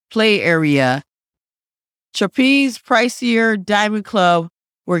Play area, Trapeze Pricier Diamond Club,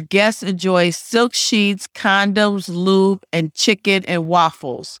 where guests enjoy silk sheets, condoms, lube, and chicken and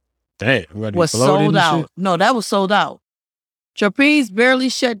waffles. Damn, Was sold out. No, that was sold out. Trapeze barely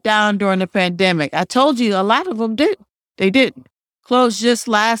shut down during the pandemic. I told you a lot of them didn't. They didn't. Closed just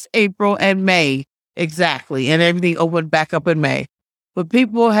last April and May. Exactly. And everything opened back up in May. But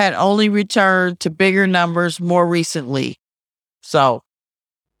people had only returned to bigger numbers more recently. So.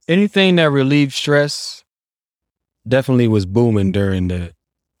 Anything that relieved stress definitely was booming during the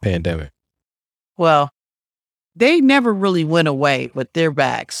pandemic. Well, they never really went away, but they're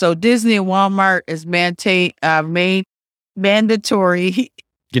back. So Disney and Walmart is mandatory.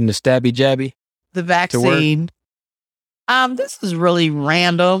 Getting the stabby jabby. The vaccine. This is really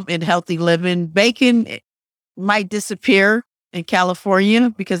random in healthy living. Bacon might disappear in California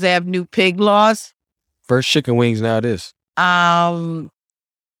because they have new pig laws. First chicken wings now it is.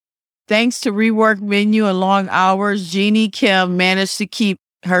 Thanks to reworked menu and long hours, Jeannie Kim managed to keep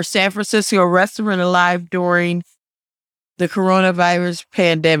her San Francisco restaurant alive during the coronavirus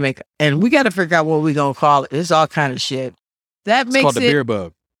pandemic. And we got to figure out what we're going to call it. It's all kind of shit. It's called the beer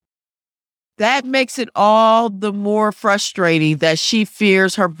bug. That makes it all the more frustrating that she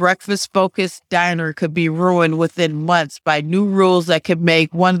fears her breakfast-focused diner could be ruined within months by new rules that could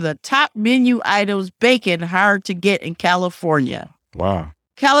make one of the top menu items, bacon, hard to get in California. Wow.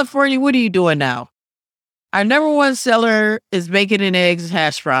 California, what are you doing now? Our number one seller is bacon and eggs and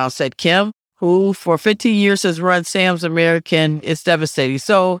hash browns, said Kim, who for 15 years has run Sam's American. It's devastating.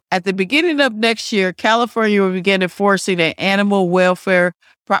 So at the beginning of next year, California will begin enforcing an animal welfare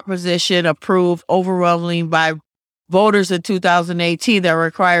proposition approved overwhelmingly by voters in 2018 that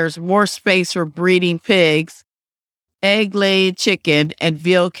requires more space for breeding pigs, egg-laying chicken, and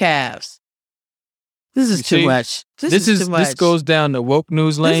veal calves. This is too much. This is too much. This goes down the woke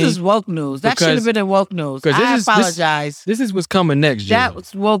news lane. This is woke news. That should have been in woke news. I apologize. This is what's coming next, Jim. That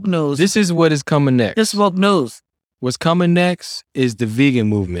was woke news. This is what is coming next. This woke news. What's coming next is the vegan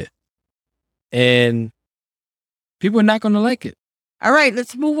movement. And people are not going to like it. All right,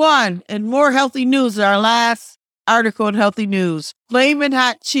 let's move on. And more healthy news. Our last article in healthy news. Flamin'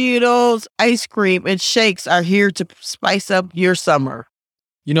 Hot Cheetos, ice cream, and shakes are here to spice up your summer.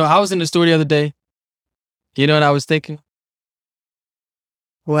 You know, I was in the store the other day. You know what I was thinking?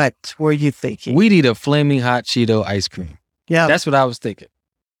 What were you thinking? We'd eat a flaming hot Cheeto ice cream. Yeah. That's what I was thinking.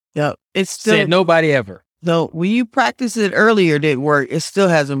 Yeah. It's still. Said nobody ever. No, when you practiced it earlier, it didn't work. It still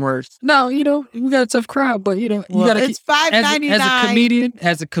hasn't worked. No, you know, we got a tough crowd, but you know, you gotta. It's $5.99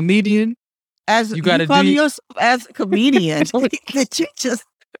 as a comedian, you gotta do yourself as a comedian. That you just.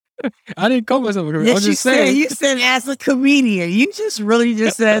 I didn't call myself a comedian. Yes, I was just saying. You said as a comedian. You just really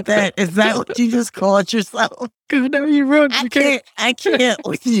just said that. Is that what you just called yourself? No, you ruined. I can't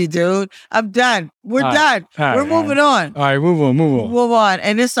with you, dude. I'm done. We're done. We're moving on. All right, move on. Move on.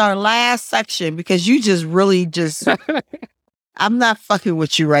 And it's our last section because you just really I'm not fucking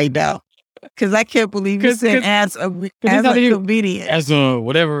with you right now. Because I can't believe you said as a comedian.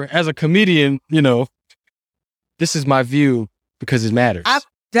 As a comedian, you know, this is my view because it matters. I'm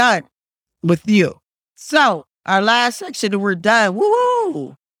done with you. So, our last section, and we're done.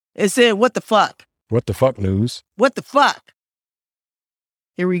 Woo-hoo! It said, what the fuck? What the fuck news? What the fuck?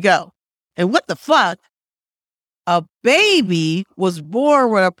 Here we go. And what the fuck? A baby was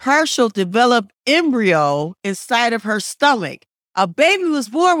born with a partial developed embryo inside of her stomach. A baby was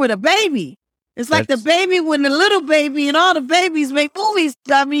born with a baby. It's like the baby when the little baby and all the babies make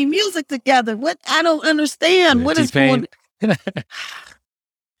music together. What? I don't understand. What is going on?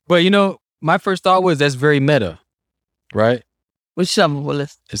 But you know, my first thought was that's very meta, right? Which some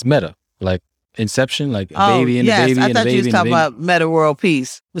Willis? It's meta, like Inception, like a baby and yes, a baby I and a thought you baby was talking about Meta World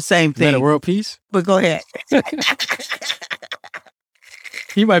Peace. The same thing. Meta World Peace. But go ahead.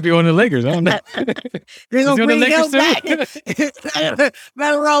 He might be on the Lakers. I don't know. They're gonna bring him back. Soon?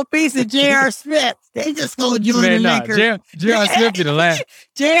 Meta World Peace and J.R. Smith. They just gonna join the Lakers. J.R. Smith be the last.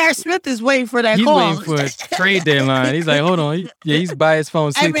 J.R. Smith is waiting for that He's call. waiting for a trade deadline. He's like, hold on. He's by his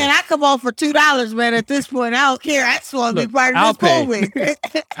phone Hey sleeping. man, I come on for $2, man. At this point, I don't care. I just want to be part of this movie.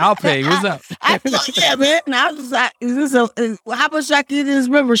 I'll pay. What's up? Yeah, man. And I was just like, how much I get in this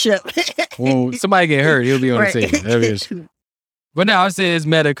membership? Well, somebody get hurt, he'll be on the team. There it is. But now I say it's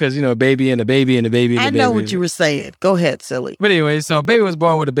meta because, you know, baby and a baby and a baby and a baby. I know what you were saying. Go ahead, silly. But anyway, so baby was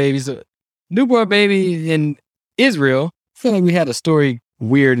born with a baby. So newborn baby in Israel, I feel like we had a story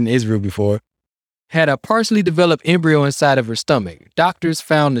weird in Israel before, had a partially developed embryo inside of her stomach. Doctors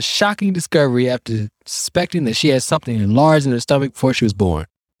found the shocking discovery after suspecting that she had something enlarged in her stomach before she was born.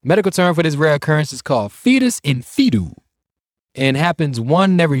 Medical term for this rare occurrence is called fetus in fetu, and happens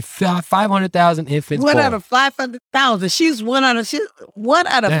one in every 500,000 infants One born. out of 500,000. She's one out of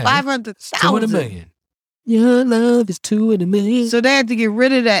 500,000. 2 in a million. Your love is 2 in a million. So they had to get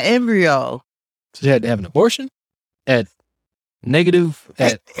rid of that embryo. So she had to have an abortion at negative,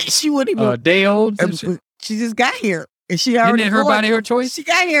 at She wouldn't even. day old. She just got here. And she already Isn't it her born. body, her choice? She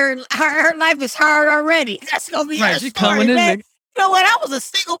got here. And her life is hard already. That's going to be Right, her she story, coming in man. there. You know what? I was a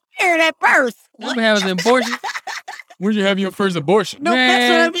single parent at birth. What having an abortion? Where'd you have your first abortion? No,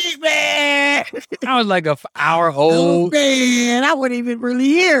 that's what I mean, man. I was like an hour Oh, old. man. I wasn't even really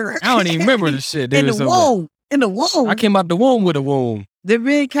here. I don't even remember the shit. In the womb. In the womb. I came out the womb with a womb. Did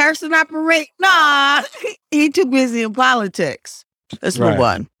Ben Carson operate? Nah. He too busy in politics. Let's move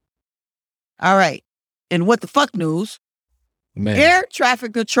on. All right. And what the fuck news? Man. Air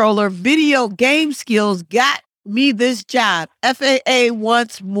traffic controller video game skills got me this job. FAA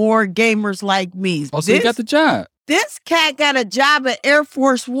wants more gamers like me. Oh, so you got the job. This cat got a job at Air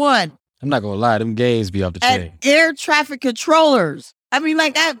Force One I'm not gonna lie, them games be off the chain. at air traffic controllers. I mean,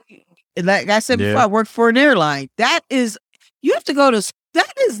 like I said before, Yeah. I worked for an airline. That is, you have to go to,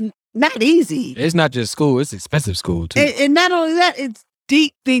 that is not easy. It's not just school, it's expensive school too. And not only that, it's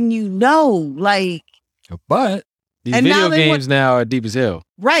deep thing you know. Like, But these And now video they games now are deep as hell.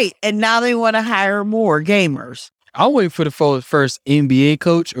 right. And now they want to hire more gamers. I'll wait for the first NBA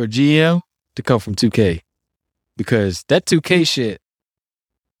coach or GM to come from 2K. Because that 2K shit,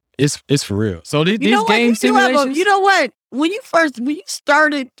 it's for real. So these game simulations. You know what? When you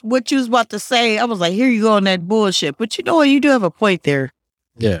started what you was about to say, I was like, here you go on that bullshit. But you know what? You do have a point there.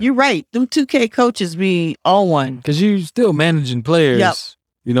 Yeah. You're right. Them 2K coaches be all one. Because you still managing players. Yep.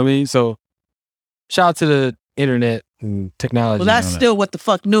 You know what I mean? So shout out to the internet and technology. Well, that's still what the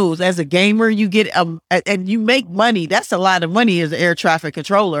fuck news. As a gamer, you get and you make money. That's a lot of money as an air traffic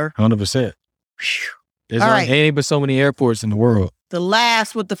controller. 100%. There's All only right. ain't but so many airports in the world. The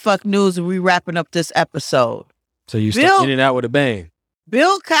last what the fuck news, and we wrapping up this episode. So you Bill- start in and out with a bang.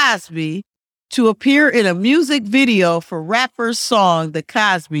 Bill Cosby to appear in a music video for rapper's song "The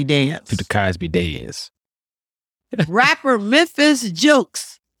Cosby Dance." To the Cosby days. Rapper Memphis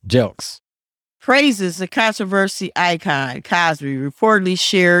Jokes. praises the controversy icon. Cosby reportedly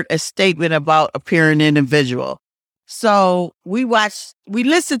shared a statement about appearing individual. So we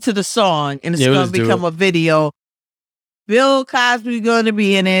listened to the song, and it's Yeah, going let's to do become it. a video. Bill Cosby going to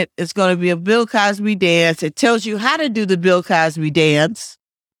be in it. It's going to be a Bill Cosby dance. It tells you how to do the Bill Cosby dance.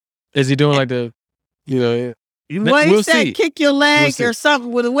 Is he doing like the, What he We'll said, see. kick your leg We'll or see.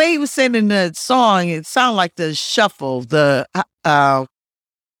 something. Well, the way he was saying in the song, it sounded like the shuffle. The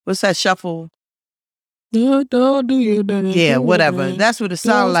what's that shuffle? don't do you. Yeah, whatever. That's what it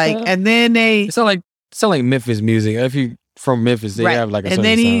sounded like. stop. And then they It sound like Memphis music. If you from Memphis, they right. have like a and certain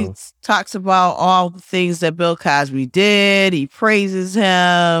then he sound. talks about all the things that Bill Cosby did. He praises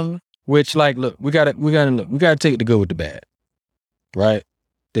him. Which, like, look, we gotta take the good with the bad, right?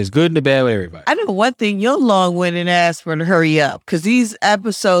 There's good and the bad with everybody. I know one thing. Your long-winded ass for to hurry up because these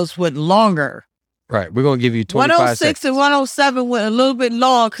episodes went longer. Right, we're gonna give you 25 106 seconds. and 107 went a little bit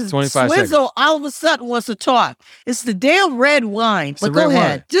long because 25 Swizzle seconds. all of a sudden wants to talk. It's the damn red wine. It's But the go red ahead.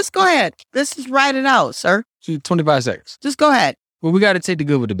 wine. Just go ahead. Let's just write it out, sir. 25 seconds. Just go ahead. Well, we got to take the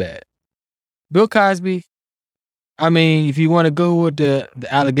good with the bad. Bill Cosby, I mean, if you want to go with the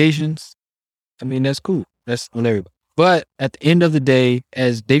allegations, I mean, that's cool. That's on everybody. But at the end of the day,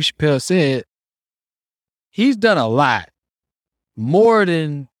 as Dave Chappelle said, he's done a lot more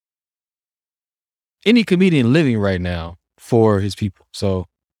than any comedian living right now for his people. So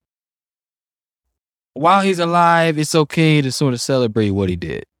while he's alive, it's okay to sort of celebrate what he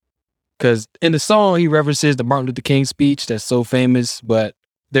did. Because in the song, he references the Martin Luther King speech that's so famous, but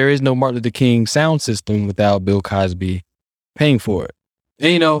there is no Martin Luther King sound system without Bill Cosby paying for it.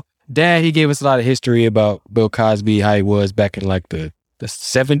 And, you know, Dad, he gave us a lot of history about Bill Cosby, how he was back in like the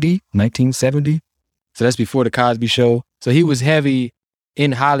 1970. So that's before the Cosby Show. So he was heavy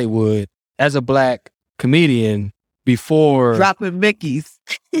in Hollywood as a black comedian before dropping Mickeys.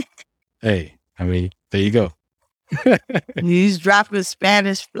 Hey, I mean, there you go. He's dropping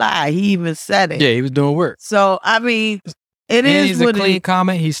Spanish fly. He even said it. Yeah, he was doing work. So I mean, it and is he's a clean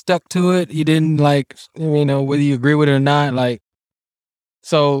comment. He stuck to it. He didn't like, you know, whether you agree with it or not. Like,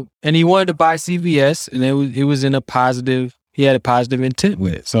 so, and he wanted to buy CBS, and it was in a positive. He had a positive intent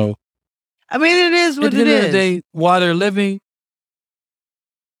with it. So, I mean, it is what at the it end is. of the day, while they're living,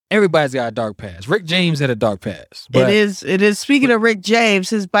 everybody's got a dark past. Rick James had a dark past. But It is. Speaking of Rick James,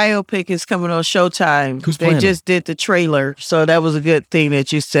 his biopic is coming on Showtime. Who's playing They just did the trailer, so that was a good thing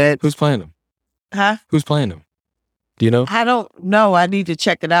that you said. Who's playing him? Huh? Who's playing him? Do you know? I don't know. I need to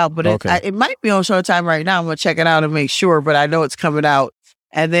check it out, but Okay. it might be on Showtime right now. I'm gonna check it out and make sure. But I know it's coming out.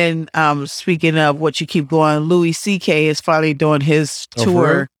 And then, speaking of what you keep going, Louis C.K. is finally doing his Oh, for real?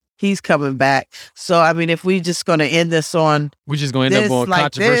 tour. He's coming back. So I mean, if we just gonna end this on We're just going to end this, up on like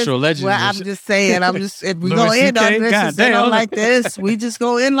controversial this, legends. well, and I'm shit. just saying. If we Louis gonna end on CK? this God and end damn. on like this, we just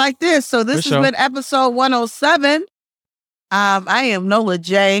go in like this. So this For has sure. been episode 107. I am Nola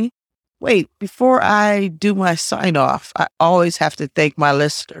J. Wait, before I do my sign off, I always have to thank my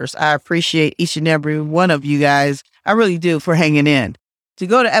listeners. I appreciate each and every one of you guys. I really do, for hanging in. To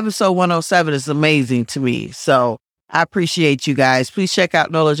go to episode 107 is amazing to me. So I appreciate you guys. Please check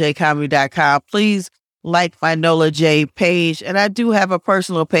out NolaJComedy.com. Please like my Nola J page. And I do have a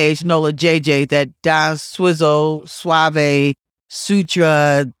personal page, Nola JJ, that Don Swizzle, Suave,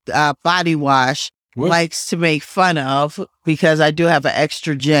 Sutra, Body Wash What? likes to make fun of, because I do have an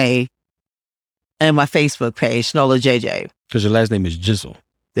extra J and my Facebook page, Nola JJ. Because your last name is Jizzle.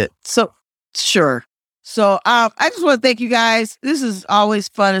 So, sure. So, I just want to thank you guys. This is always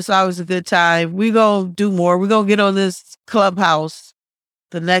fun. It's always a good time. We gonna do more. We're gonna get on this Clubhouse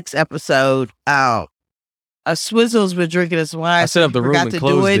the next episode. Swizzle's been drinking his wine. I set up the room forgot and to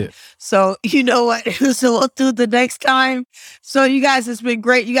closed do it. So, you know what? So we'll do it the next time. So, you guys, it's been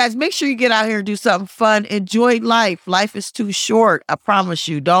great. You guys, make sure you get out here and do something fun. Enjoy life. Life is too short. I promise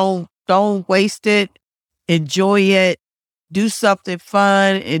you. Don't waste it. Enjoy it. Do something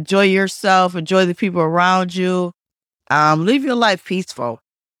fun. Enjoy yourself. Enjoy the people around you. Live your life peaceful.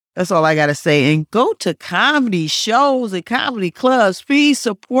 That's all I got to say. And go to comedy shows and comedy clubs. Please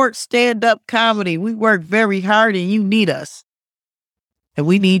support stand-up comedy. We work very hard and you need us. And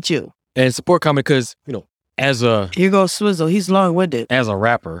we need you. And support comedy because, you know, as a Here goes Swizzle. He's long-winded.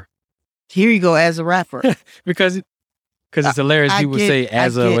 rapper, Here you go as a rapper. because it's hilarious. People say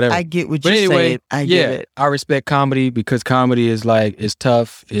whatever. I get what But you're anyway, saying. I yeah, get it. I respect comedy because comedy is like, it's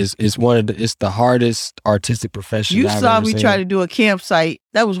tough. It's the hardest artistic profession. You I've saw ever me seen. try to do a campsite.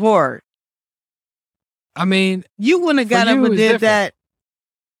 That was hard. I mean, You wouldn't have got For up you, and it's did different. that.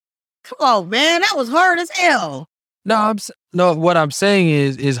 Come on, man. That was hard as hell. no. What I'm saying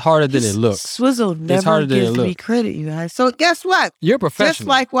is harder than it looks. Swizzle never harder than gives it me looks. credit, you guys. So guess what? You're Just professional.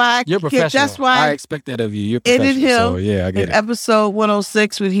 like why You're professional. That's why I expect that of you. You're It professional. is him. So yeah, I get in it. episode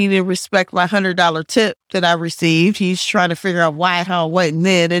 106, when he didn't respect my $100 tip that I received, he's trying to figure out why, how, what, and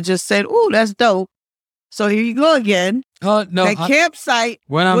then it just said, "Ooh, that's dope." So here you go again. No, That campsite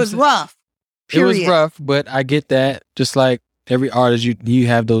was rough. It was Period. rough, but I get that. Just like every artist, you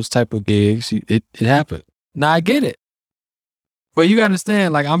have those type of gigs. It happened. Now I get it, but you gotta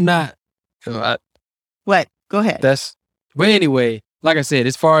understand. Like I'm not. What? Go ahead. But anyway, like I said,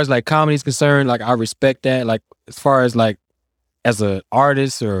 as far as like comedy is concerned, like I respect that. Like as far as like as an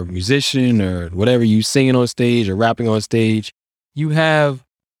artist or a musician or whatever, you singing on stage or rapping on stage, you have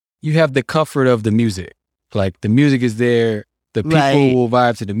the comfort of the music. Like the music is there. The people Right. will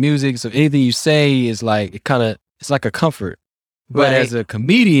vibe to the music. So anything you say is like, it's like a comfort. But Right. as a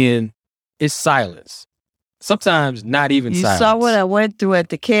comedian, it's silence. Sometimes not even You silence. saw what I went through at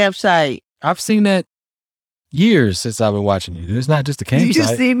the campsite. I've seen that years since I've been watching you. It's not just a Did you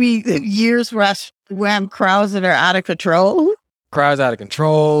campsite. see me the years where I'm crowds that are out of control? Crowds out of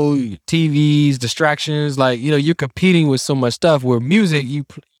control, TVs, distractions. Like, you know, you're competing with so much stuff where music,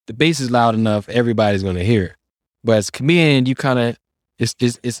 the bass is loud enough, everybody's going to hear it. But as a comedian, you kind of,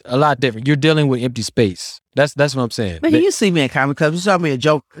 it's a lot different. You're dealing with empty space. That's what I'm saying. Man, you see me at Comic Club. You saw me at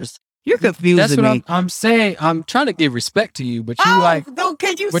Jokers. You're confusing That's what me. I'm saying. I'm trying to give respect to you, but you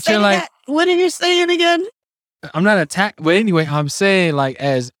can you but say you're like- that? What are you saying again? I'm not attacked. But anyway, I'm saying like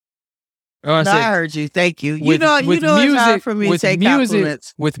as I I heard you. Thank you. You know it's hard for me to take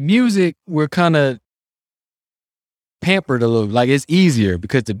compliments. With music, we're kind of pampered a little. Like, it's easier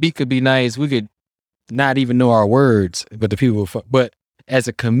because the beat could be nice. We could not even know our words, but the people. But as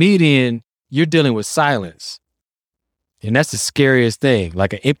a comedian, you're dealing with silence, and that's the scariest thing.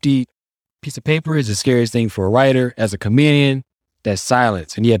 Like, an empty piece of paper is the scariest thing for a writer. As a comedian, that's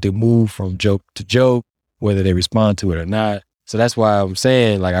silence, and you have to move from joke to joke, whether they respond to it or not. So that's why I'm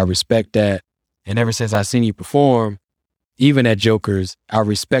saying, like, I respect that. And ever since I seen you perform, even at Jokers, I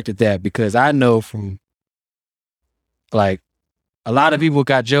respected that because I know from, like, a lot of people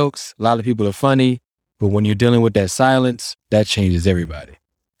got jokes, a lot of people are funny, but when you're dealing with that silence, that changes everybody.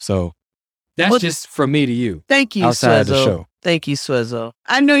 So that's just from me to you. Thank you, outside Swizzle. The show. Thank you, Swizzle.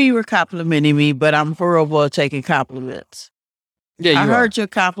 I know you were complimenting me, but I'm horrible at taking compliments. Yeah, I heard your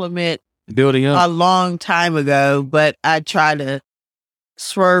compliment building up a long time ago, but I try to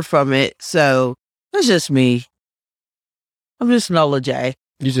swerve from it. So it's just me. I'm just Nola J.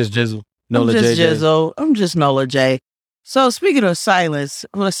 You just jizzle. Nola J. Jizzle. I'm just Nola J. So speaking of silence,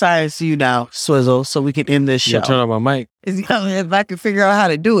 I'm going to silence you now, Swizzle, so we can end this show. Turn on my mic. If I can figure out how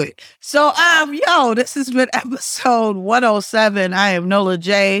to do it. So, this has been episode 107. I am Nola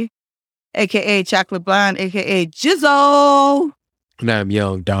J, a.k.a. Chocolate Blonde, a.k.a. Jizzle. And I'm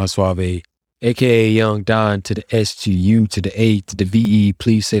Young Don Suave, a.k.a. Young Don, to the S, to U, to the A, to the V-E.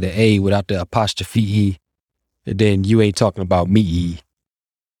 Please say the A without the apostrophe E. And then you ain't talking about me.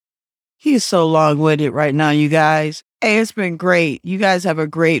 He is so long-winded right now, you guys. Hey, it's been great. You guys have a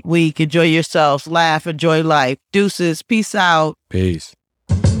great week. Enjoy yourselves. Laugh. Enjoy life. Deuces. Peace out. Peace.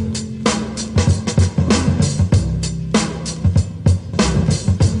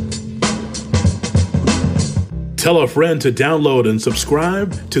 Tell a friend to download and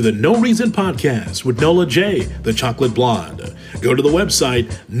subscribe to the No Reason Podcast with Nola J, the Chocolate Blonde. Go to the website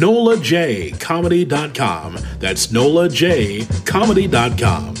NolaJComedy.com. That's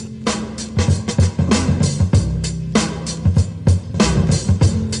NolaJComedy.com.